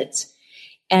beds,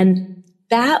 and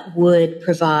that would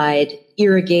provide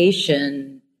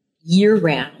irrigation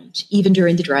year-round, even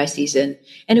during the dry season.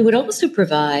 And it would also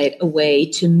provide a way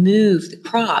to move the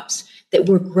crops that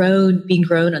were being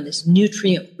grown on this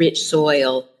nutrient-rich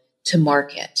soil to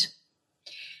market.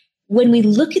 When we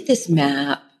look at this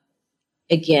map,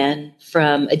 again,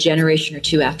 from a generation or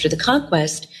two after the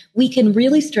conquest, we can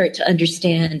really start to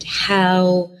understand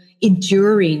how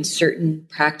enduring certain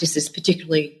practices,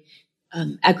 particularly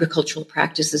agricultural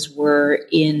practices, were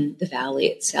in the valley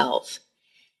itself.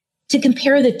 To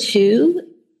compare the two,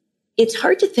 it's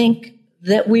hard to think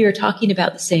that we are talking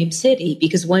about the same city,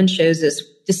 because one shows us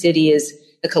the city is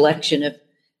a collection of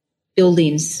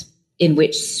buildings in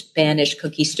which Spanish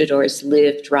conquistadors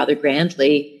lived rather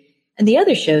grandly, and the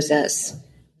other shows us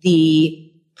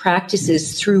the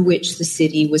practices through which the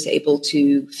city was able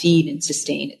to feed and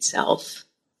sustain itself.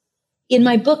 In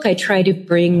my book, I try to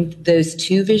bring those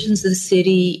two visions of the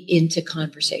city into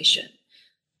conversation.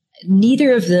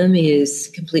 Neither of them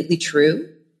is completely true.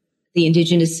 The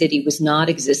indigenous city was not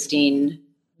existing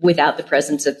without the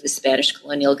presence of the Spanish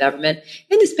colonial government.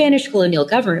 And the Spanish colonial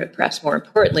government, perhaps more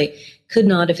importantly, could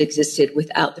not have existed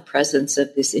without the presence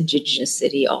of this indigenous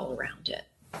city all around it.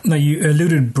 Now, you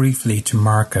alluded briefly to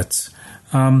markets.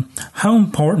 How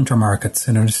important are markets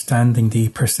in understanding the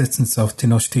persistence of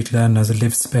Tenochtitlan as a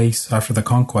lived space after the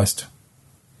conquest?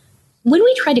 When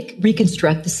we try to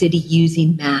reconstruct the city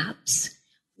using maps,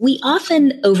 we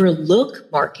often overlook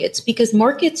markets because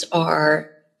markets are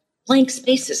blank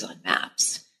spaces on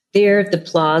maps. They're the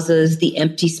plazas, the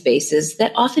empty spaces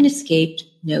that often escaped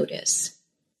notice.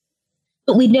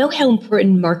 But we know how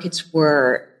important markets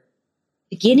were,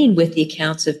 beginning with the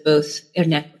accounts of both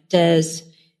Hernán Cortés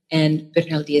and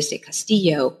Bernal Díaz de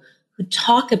Castillo, who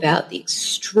talk about the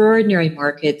extraordinary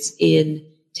markets in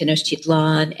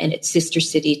Tenochtitlan and its sister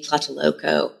city,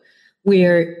 Tlatelolco,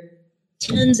 where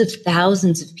tens of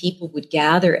thousands of people would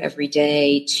gather every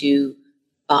day to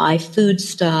buy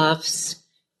foodstuffs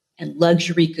and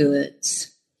luxury goods.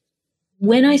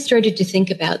 When I started to think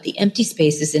about the empty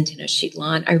spaces in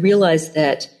Tenochtitlan, I realized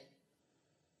that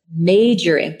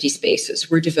major empty spaces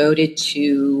were devoted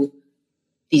to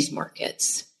these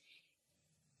markets.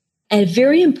 And a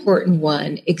very important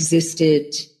one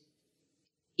existed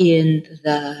in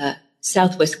the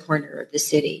southwest corner of the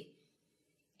city.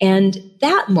 And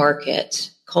that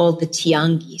market, called the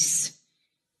Tianguis,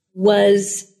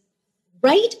 was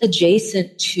right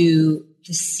adjacent to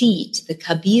the seat, the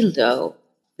cabildo,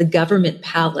 the government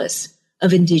palace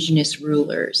of indigenous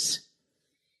rulers.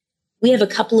 We have a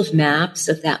couple of maps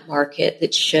of that market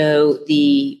that show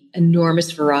the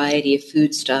enormous variety of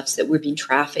foodstuffs that were being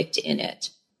trafficked in it.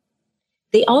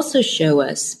 They also show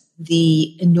us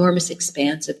the enormous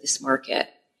expanse of this market.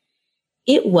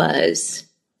 It was,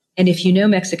 and if you know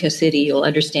Mexico City, you'll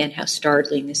understand how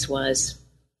startling this was.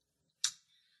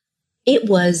 It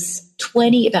was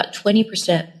about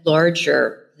 20%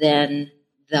 larger than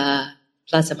the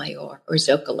Plaza Mayor or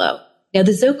Zocalo. Now,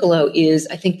 the Zocalo is,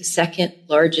 I think, the second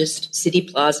largest city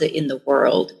plaza in the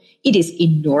world. It is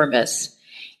enormous.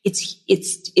 It's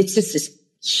just this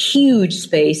huge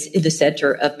space in the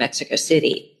center of Mexico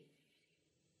City.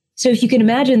 So if you can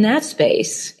imagine that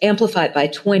space amplified by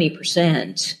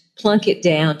 20%, plunk it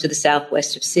down to the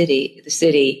southwest of the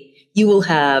city, you will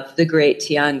have the great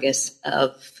Tianguis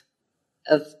of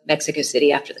Mexico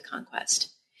City after the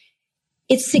conquest.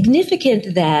 It's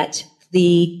significant that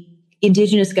the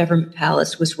indigenous government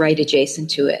palace was right adjacent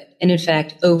to it, and in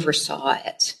fact oversaw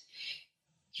it.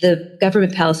 The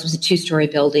government palace was a two-story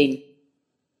building.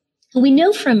 We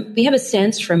have a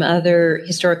sense from other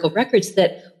historical records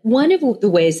that one of the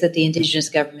ways that the indigenous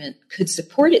government could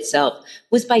support itself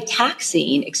was by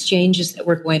taxing exchanges that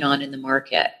were going on in the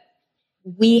market.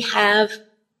 We have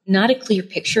not a clear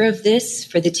picture of this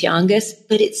for the Tianguis,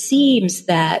 but it seems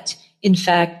that, in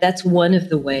fact, that's one of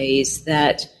the ways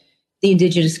that the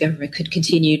indigenous government could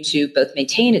continue to both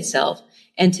maintain itself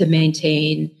and to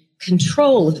maintain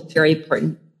control of a very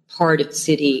important part of the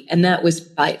city, and that was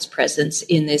by its presence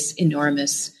in this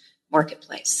enormous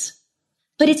marketplace.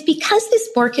 But it's because this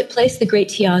marketplace, the Great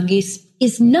Tianguis,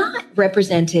 is not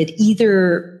represented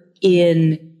either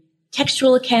in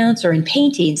textual accounts or in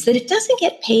paintings that it doesn't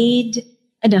get paid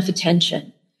enough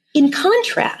attention. In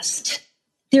contrast,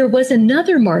 there was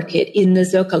another market in the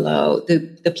Zocalo,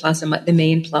 the plaza, the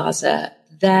main plaza,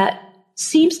 that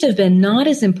seems to have been not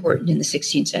as important in the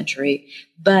 16th century,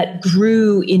 but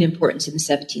grew in importance in the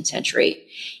 17th century.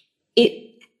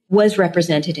 It was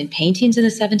represented in paintings in the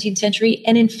 17th century,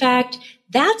 and in fact,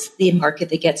 that's the market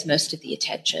that gets most of the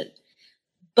attention.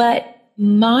 But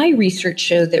my research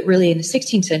showed that really in the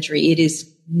 16th century, it is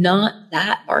not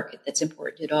that market that's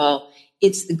important at all.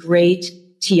 It's the Great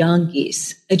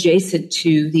Tianguis adjacent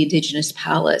to the indigenous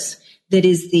palace that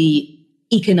is the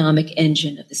economic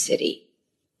engine of the city.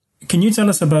 Can you tell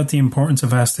us about the importance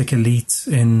of Aztec elites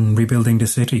in rebuilding the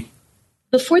city?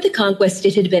 Before the conquest,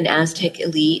 it had been Aztec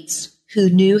elites who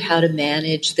knew how to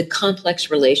manage the complex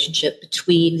relationship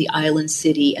between the island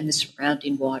city and the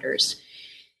surrounding waters.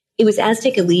 It was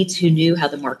Aztec elites who knew how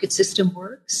the market system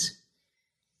works.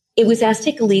 It was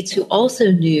Aztec elites who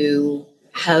also knew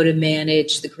how to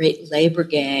manage the great labor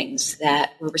gangs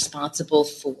that were responsible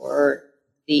for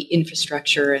the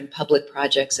infrastructure and public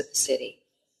projects of the city.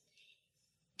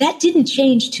 That didn't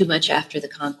change too much after the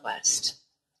conquest.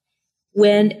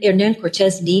 When Hernán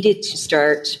Cortés needed to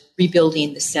start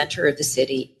rebuilding the center of the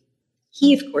city,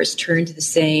 he, of course, turned to the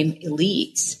same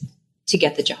elites to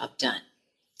get the job done.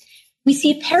 We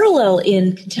see a parallel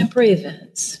in contemporary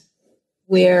events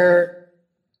where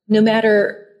no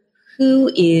matter who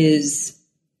is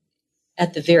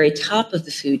at the very top of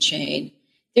the food chain,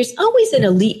 there's always an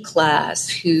elite class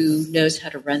who knows how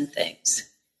to run things.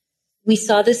 We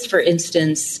saw this, for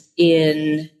instance,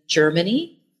 in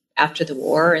Germany after the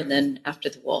war and then after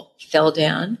the wall fell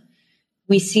down.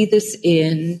 We see this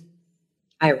in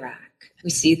Iraq.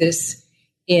 We see this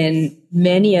in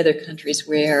many other countries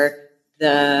where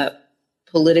the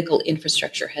political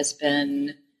infrastructure has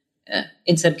been,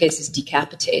 in some cases,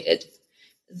 decapitated.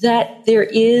 That there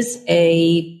is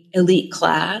a elite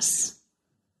class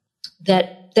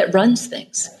that runs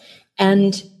things.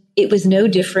 And it was no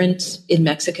different in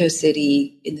Mexico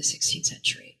City in the 16th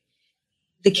century.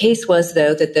 The case was,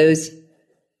 though, that those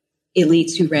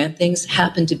elites who ran things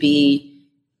happened to be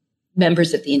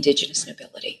members of the indigenous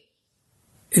nobility.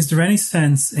 Is there any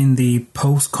sense in the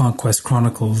post-conquest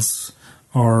chronicles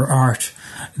or art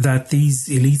that these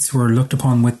elites were looked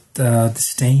upon with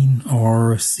disdain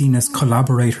or seen as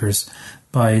collaborators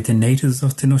by the natives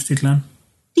of Tenochtitlan?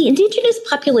 The indigenous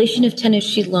population of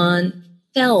Tenochtitlan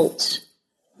felt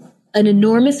an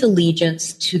enormous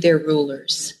allegiance to their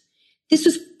rulers. This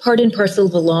was part and parcel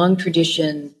of a long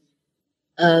tradition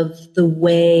of the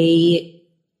way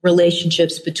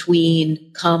relationships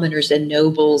between commoners and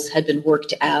nobles had been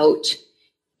worked out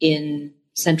in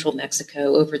central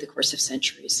Mexico over the course of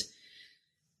centuries.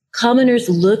 Commoners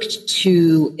looked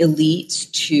to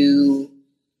elites to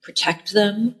protect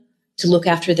them, to look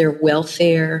after their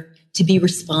welfare, to be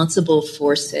responsible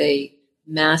for, say,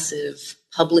 massive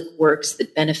public works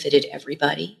that benefited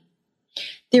everybody.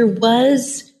 There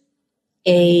was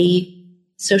a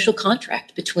social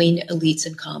contract between elites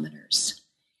and commoners.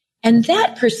 And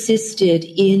that persisted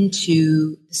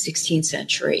into the 16th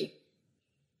century.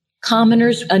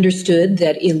 Commoners understood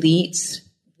that elites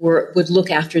would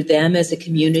look after them as a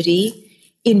community.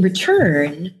 In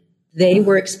return, they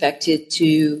were expected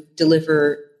to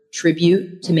deliver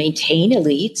tribute to maintain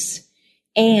elites,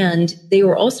 and they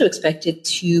were also expected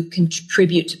to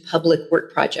contribute to public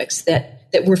work projects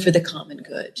that were for the common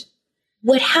good.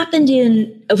 What happened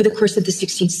over the course of the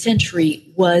 16th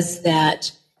century was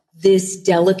that this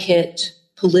delicate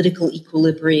political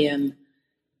equilibrium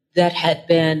that had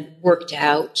been worked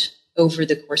out over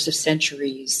the course of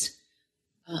centuries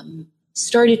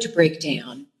started to break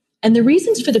down. And the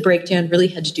reasons for the breakdown really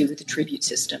had to do with the tribute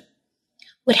system.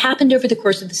 What happened over the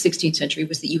course of the 16th century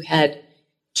was that you had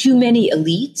too many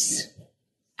elites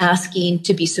asking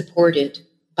to be supported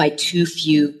by too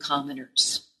few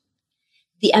commoners.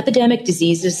 The epidemic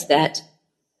diseases that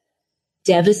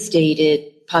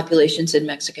devastated populations in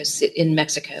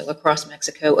Mexico, across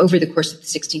Mexico, over the course of the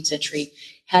 16th century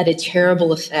had a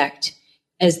terrible effect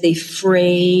as they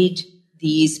frayed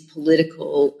these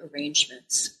political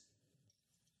arrangements.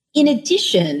 In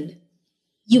addition,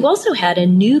 you also had a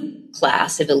new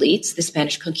class of elites, the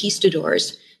Spanish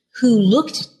conquistadors, who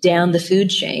looked down the food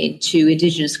chain to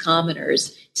indigenous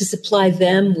commoners to supply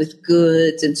them with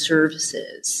goods and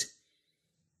services.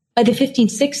 By the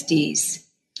 1560s,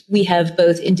 we have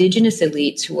both indigenous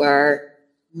elites who are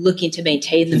looking to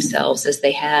maintain themselves as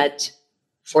they had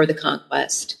before the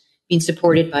conquest, being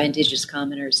supported by indigenous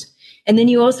commoners. And then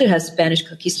you also have Spanish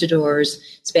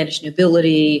conquistadors, Spanish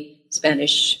nobility,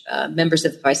 Spanish members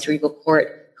of the viceregal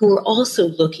court, who are also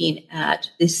looking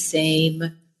at this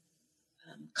same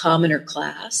commoner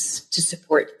class to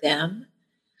support them.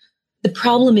 The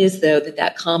problem is, though,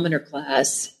 that commoner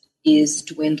class is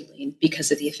dwindling because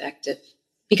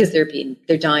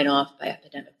they're dying off by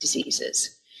epidemic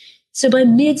diseases. So by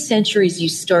mid-centuries, you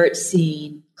start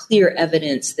seeing clear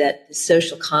evidence that the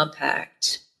social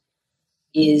compact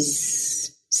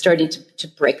is starting to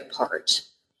break apart.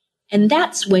 And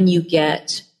that's when you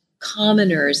get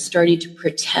commoners starting to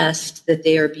protest that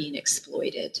they are being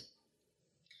exploited.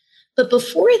 But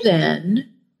before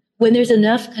then, when there's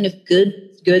enough kind of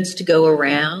goods to go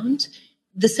around,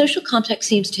 the social compact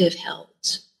seems to have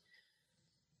helped.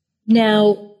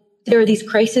 Now, there are these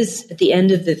crises at the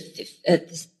end of the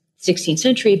 16th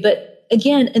century, but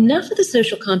again, enough of the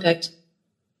social compact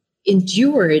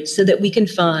endured so that we can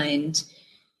find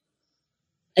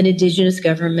an indigenous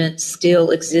government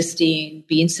still existing,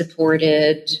 being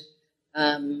supported,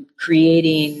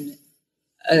 creating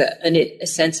a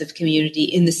sense of community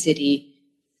in the city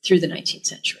through the 19th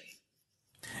century.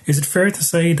 Is it fair to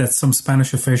say that some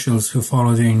Spanish officials who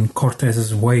followed in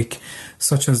Cortés's wake,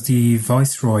 such as the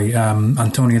Viceroy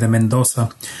Antonio de Mendoza,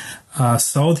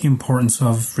 saw the importance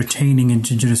of retaining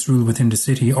indigenous rule within the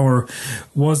city, or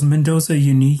was Mendoza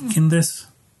unique in this?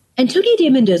 Antonio de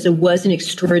Mendoza was an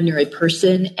extraordinary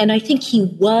person, and I think he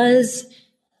was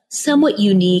somewhat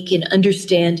unique in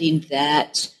understanding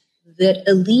that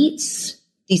elites,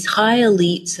 these high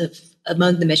elites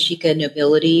among the Mexica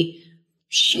nobility,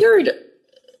 shared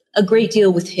a great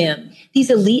deal with him. These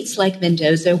elites, like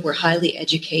Mendoza, were highly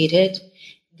educated.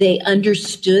 They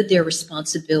understood their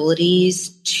responsibilities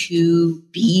to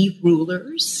be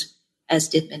rulers, as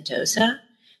did Mendoza.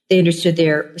 They understood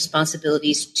their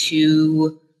responsibilities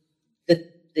to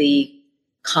the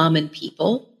common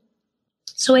people.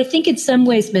 So I think in some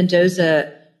ways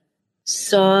Mendoza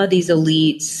saw these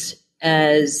elites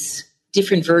as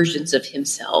different versions of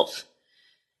himself.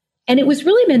 And it was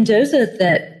really Mendoza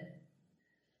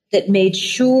that made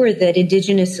sure that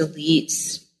indigenous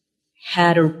elites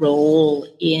had a role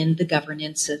in the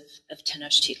governance of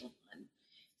Tenochtitlan.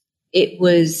 It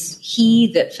was he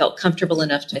that felt comfortable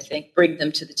enough to, I think, bring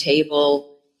them to the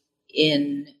table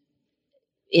in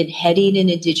heading an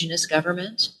indigenous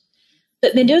government.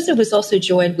 But Mendoza was also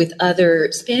joined with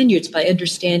other Spaniards by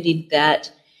understanding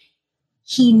that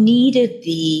he needed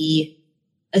the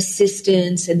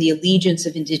assistance and the allegiance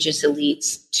of indigenous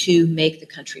elites to make the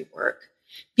country work,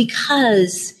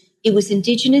 because it was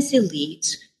indigenous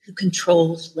elites who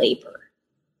controlled labor.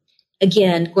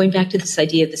 Again, going back to this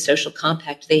idea of the social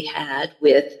compact they had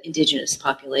with indigenous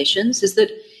populations, is that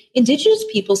indigenous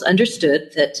peoples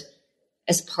understood that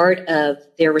as part of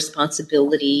their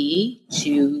responsibility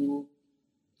to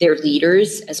their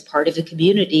leaders, as part of the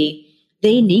community,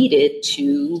 they needed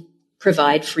to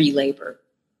provide free labor.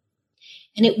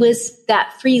 And it was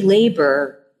that free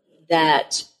labor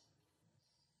that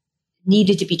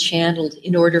needed to be channeled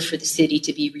in order for the city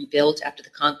to be rebuilt after the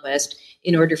conquest,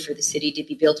 in order for the city to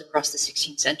be built across the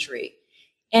 16th century.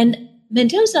 And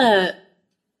Mendoza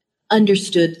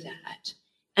understood that.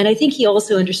 And I think he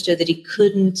also understood that he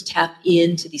couldn't tap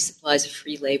into these supplies of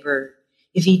free labor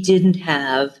if he didn't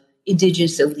have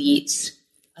indigenous elites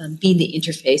being the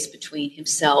interface between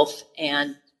himself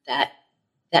and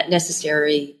that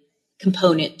necessary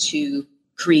component to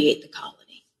create the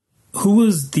colony. Who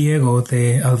was Diego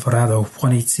de Alvarado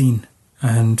Juanitzin,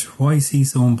 and why is he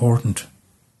so important?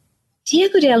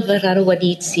 Diego de Alvarado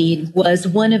Juanitzin was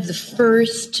one of the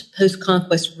first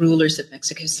post-conquest rulers of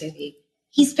Mexico City.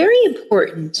 He's very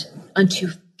important on two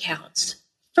counts.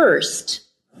 First,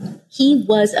 he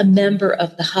was a member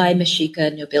of the high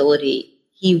Mexica nobility.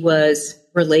 He was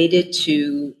related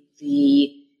to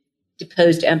the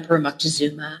deposed Emperor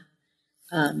Moctezuma.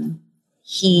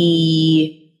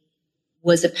 He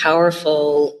was a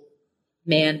powerful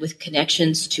man with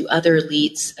connections to other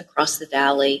elites across the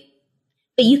valley.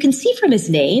 But you can see from his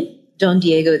name, Don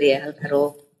Diego de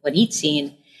Alvarado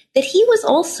Juanitzin, that he was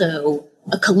also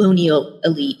a colonial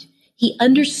elite. He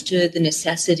understood the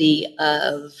necessity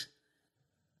of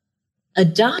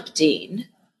adopting,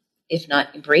 if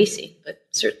not embracing, but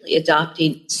certainly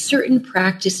adopting certain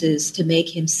practices to make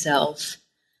himself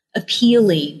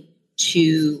appealing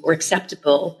to or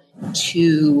acceptable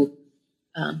to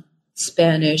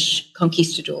Spanish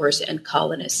conquistadors and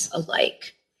colonists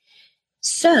alike.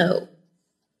 So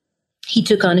he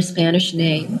took on a Spanish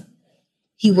name.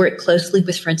 He worked closely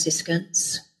with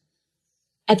Franciscans.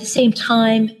 At the same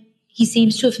time, he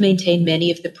seems to have maintained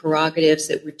many of the prerogatives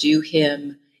that were due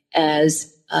him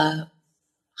as a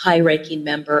high-ranking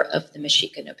member of the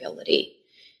Mexica nobility.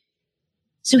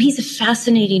 So he's a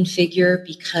fascinating figure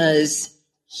because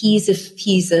he's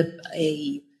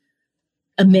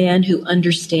a man who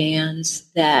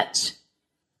understands that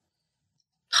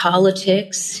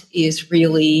politics is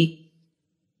really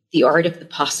the art of the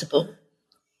possible.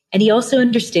 And he also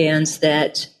understands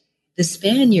that the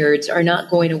Spaniards are not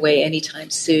going away anytime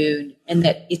soon, and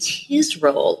that it's his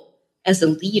role as a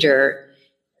leader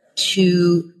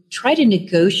to try to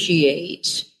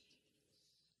negotiate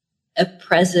a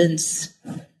presence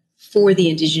for the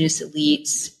indigenous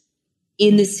elites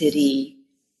in the city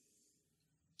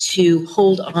to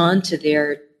hold on to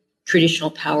their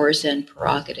traditional powers and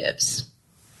prerogatives.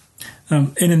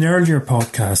 In an earlier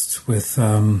podcast with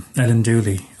Ellen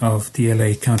Dooley of the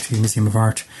LA County Museum of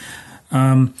Art,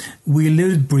 we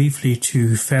alluded briefly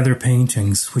to feather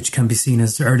paintings, which can be seen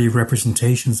as early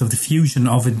representations of the fusion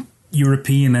of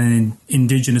European and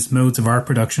indigenous modes of art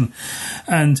production.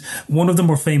 And one of the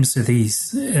more famous of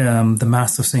these, the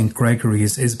Mass of St. Gregory,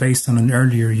 is based on an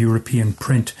earlier European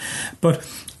print. But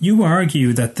you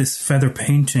argue that this feather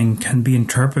painting can be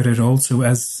interpreted also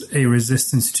as a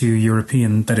resistance to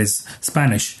European, that is,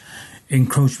 Spanish,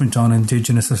 encroachment on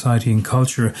indigenous society and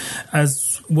culture,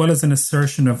 as well as an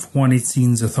assertion of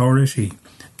Juanitzin's authority.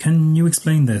 Can you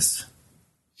explain this?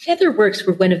 Featherworks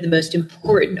were one of the most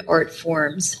important art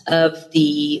forms of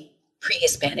the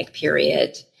pre-Hispanic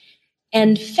period.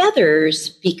 And feathers,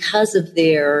 because of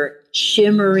their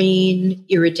shimmering,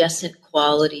 iridescent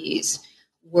qualities,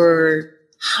 were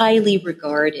highly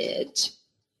regarded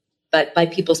by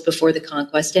peoples before the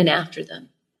conquest and after them.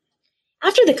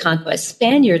 After the conquest,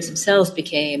 Spaniards themselves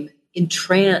became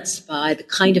entranced by the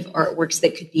kind of artworks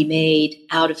that could be made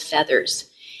out of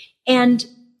feathers, and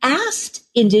asked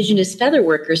indigenous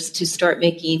featherworkers to start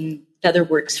making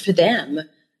featherworks for them.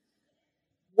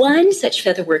 One such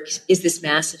featherwork is this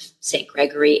Mass of St.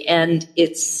 Gregory, and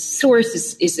its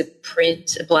source is a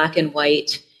print, a black and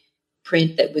white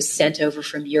print that was sent over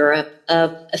from Europe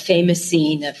of a famous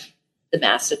scene of the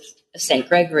Mass of St.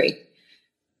 Gregory.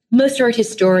 Most art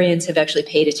historians have actually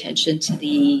paid attention to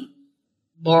the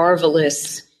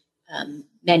marvelous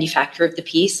manufacture of the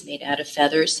piece made out of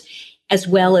feathers, as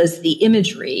well as the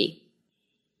imagery,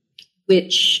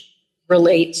 which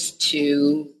relates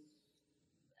to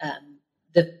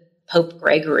the Pope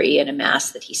Gregory and a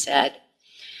Mass that he said.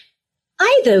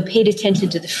 I, though, paid attention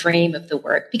to the frame of the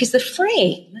work, because the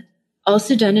frame,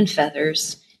 also done in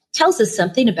feathers, tells us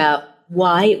something about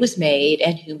why it was made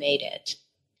and who made it.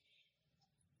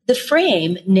 The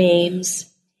frame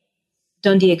names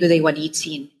Don Diego de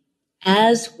Juanitzin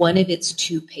as one of its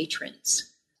two patrons,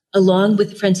 along with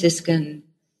the Franciscan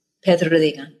Pedro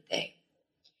de Gante.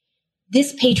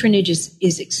 This patronage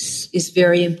is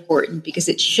very important because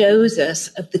it shows us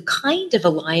of the kind of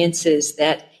alliances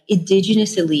that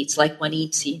indigenous elites like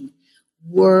Juanitzin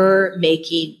were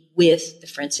making with the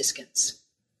Franciscans.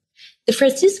 The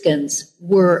Franciscans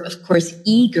were, of course,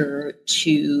 eager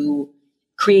to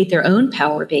create their own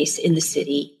power base in the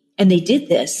city, and they did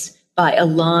this by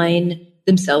aligning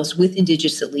themselves with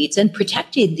indigenous elites and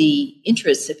protecting the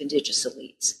interests of indigenous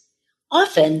elites.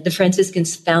 Often, the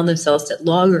Franciscans found themselves at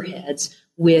loggerheads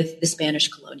with the Spanish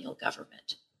colonial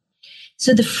government.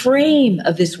 So the frame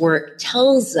of this work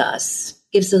gives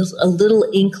us a little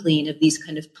inkling of these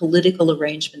kind of political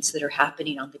arrangements that are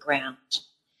happening on the ground.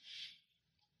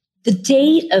 The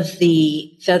date of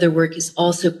the featherwork is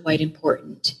also quite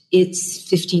important. It's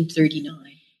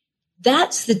 1539.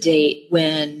 That's the date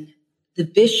when the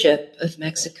Bishop of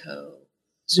Mexico,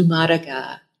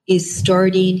 Zumárraga, is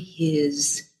starting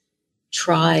his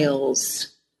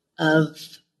trials of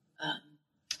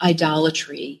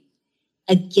idolatry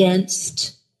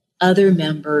against other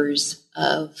members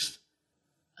of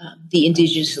the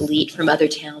indigenous elite from other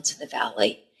towns in the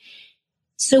valley.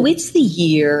 So it's the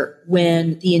year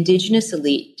when the indigenous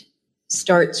elite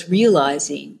starts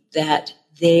realizing that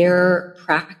their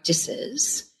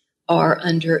practices are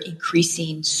under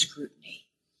increasing scrutiny.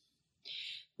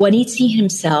 Juanitzin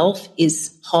himself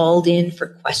is hauled in for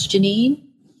questioning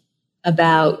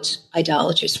about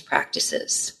idolatrous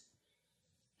practices.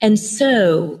 And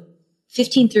so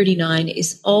 1539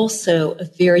 is also a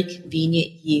very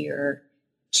convenient year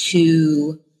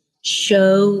to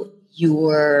show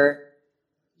your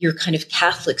kind of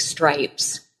Catholic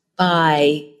stripes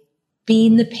by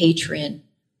being the patron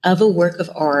of a work of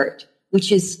art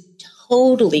which is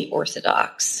totally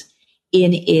orthodox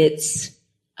in its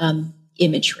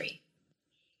imagery.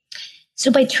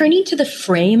 So by turning to the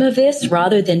frame of this,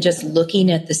 rather than just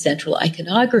looking at the central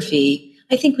iconography,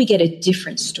 I think we get a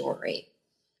different story.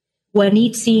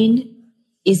 Juanitzin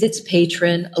is its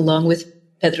patron, along with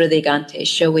Pedro de Gante,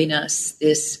 showing us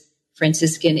this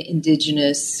Franciscan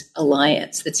indigenous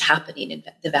alliance that's happening in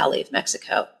the Valley of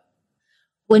Mexico.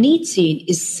 Juanitzin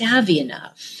is savvy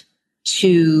enough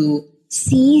to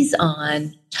seize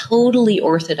on totally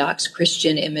orthodox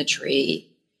Christian imagery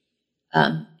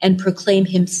and proclaim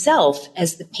himself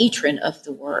as the patron of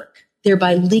the work,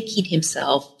 thereby linking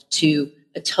himself to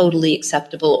a totally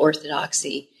acceptable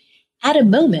orthodoxy at a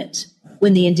moment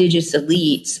when the indigenous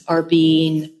elites are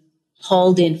being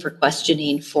hauled in for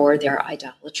questioning for their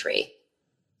idolatry.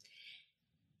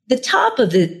 The top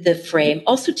of the frame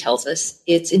also tells us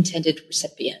its intended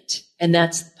recipient, and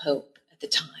that's the Pope at the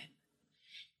time.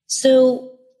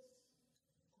 So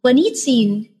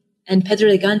Juanitzin and Pedro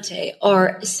de Gante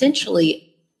are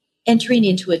essentially entering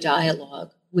into a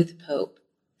dialogue with the Pope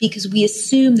because we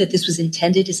assume that this was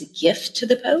intended as a gift to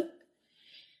the Pope.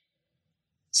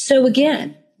 So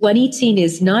again, Juanitzin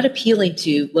is not appealing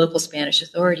to local Spanish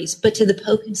authorities, but to the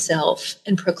Pope himself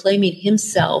and proclaiming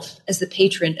himself as the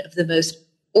patron of the most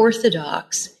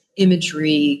orthodox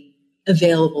imagery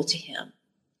available to him.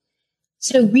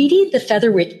 So reading the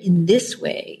Featherwit in this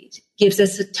way gives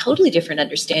us a totally different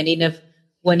understanding of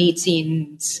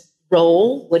Juanitzin's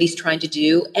role, what he's trying to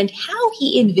do, and how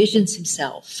he envisions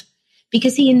himself.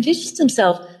 Because he envisions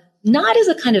himself not as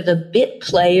a kind of a bit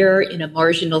player in a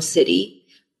marginal city,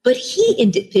 but he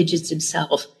envisions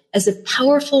himself as a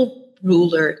powerful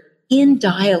ruler in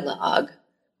dialogue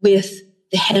with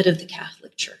the head of the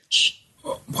Catholic Church.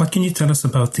 What can you tell us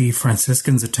about the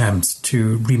Franciscans' attempts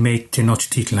to remake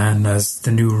Tenochtitlan as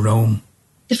the new Rome?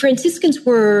 The Franciscans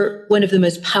were one of the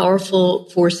most powerful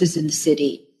forces in the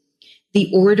city.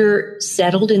 The order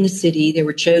settled in the city. They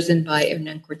were chosen by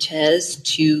Hernán Cortés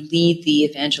to lead the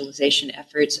evangelization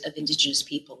efforts of indigenous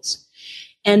peoples.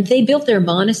 And they built their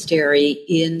monastery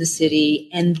in the city,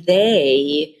 and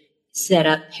they set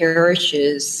up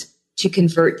parishes to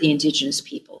convert the indigenous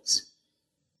peoples.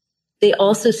 They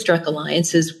also struck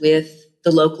alliances with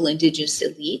the local indigenous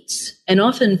elites and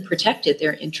often protected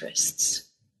their interests.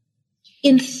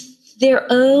 In their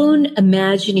own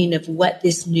imagining of what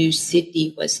this new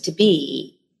city was to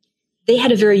be, they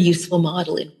had a very useful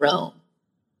model in Rome.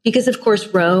 Because, of course,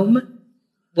 Rome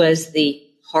was the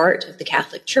heart of the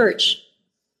Catholic Church,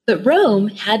 but Rome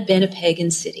had been a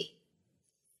pagan city.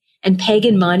 And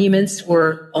pagan monuments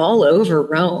were all over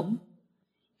Rome,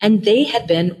 and they had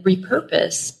been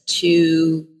repurposed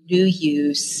to new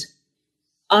use,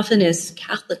 often as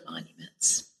Catholic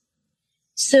monuments.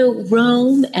 So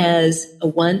Rome, as a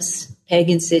once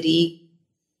pagan city,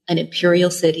 an imperial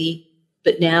city,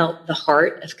 but now the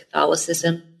heart of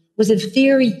Catholicism, was a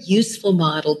very useful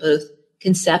model, both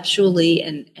conceptually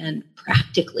and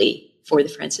practically, for the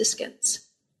Franciscans.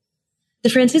 The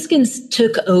Franciscans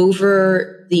took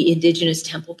over the indigenous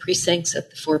temple precincts of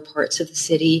the four parts of the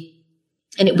city,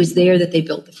 and it was there that they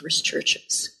built the first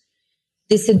churches.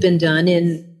 This had been done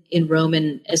in Rome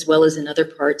and as well as in other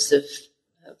parts of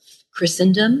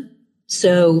Christendom.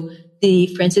 So the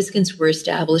Franciscans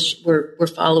were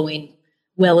following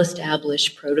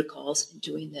well-established protocols in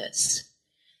doing this.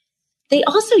 They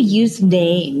also used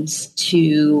names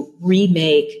to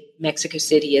remake Mexico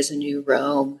City as a new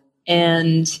Rome.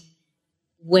 And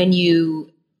when you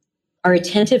are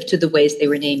attentive to the ways they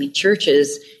were naming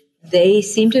churches, they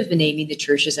seem to have been naming the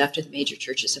churches after the major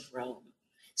churches of Rome.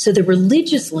 So the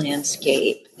religious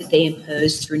landscape that they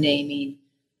imposed through naming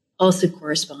also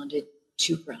corresponded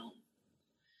to Rome.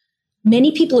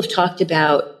 Many people have talked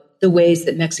about the ways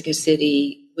that Mexico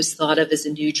City was thought of as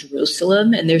a new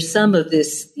Jerusalem, and there's some of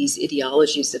these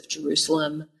ideologies of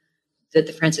Jerusalem that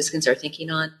the Franciscans are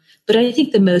thinking on. But I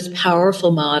think the most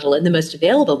powerful model and the most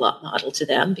available model to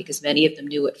them, because many of them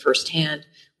knew it firsthand,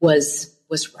 was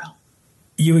Rome.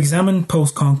 You examine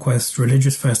post-conquest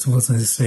religious festivals in the city.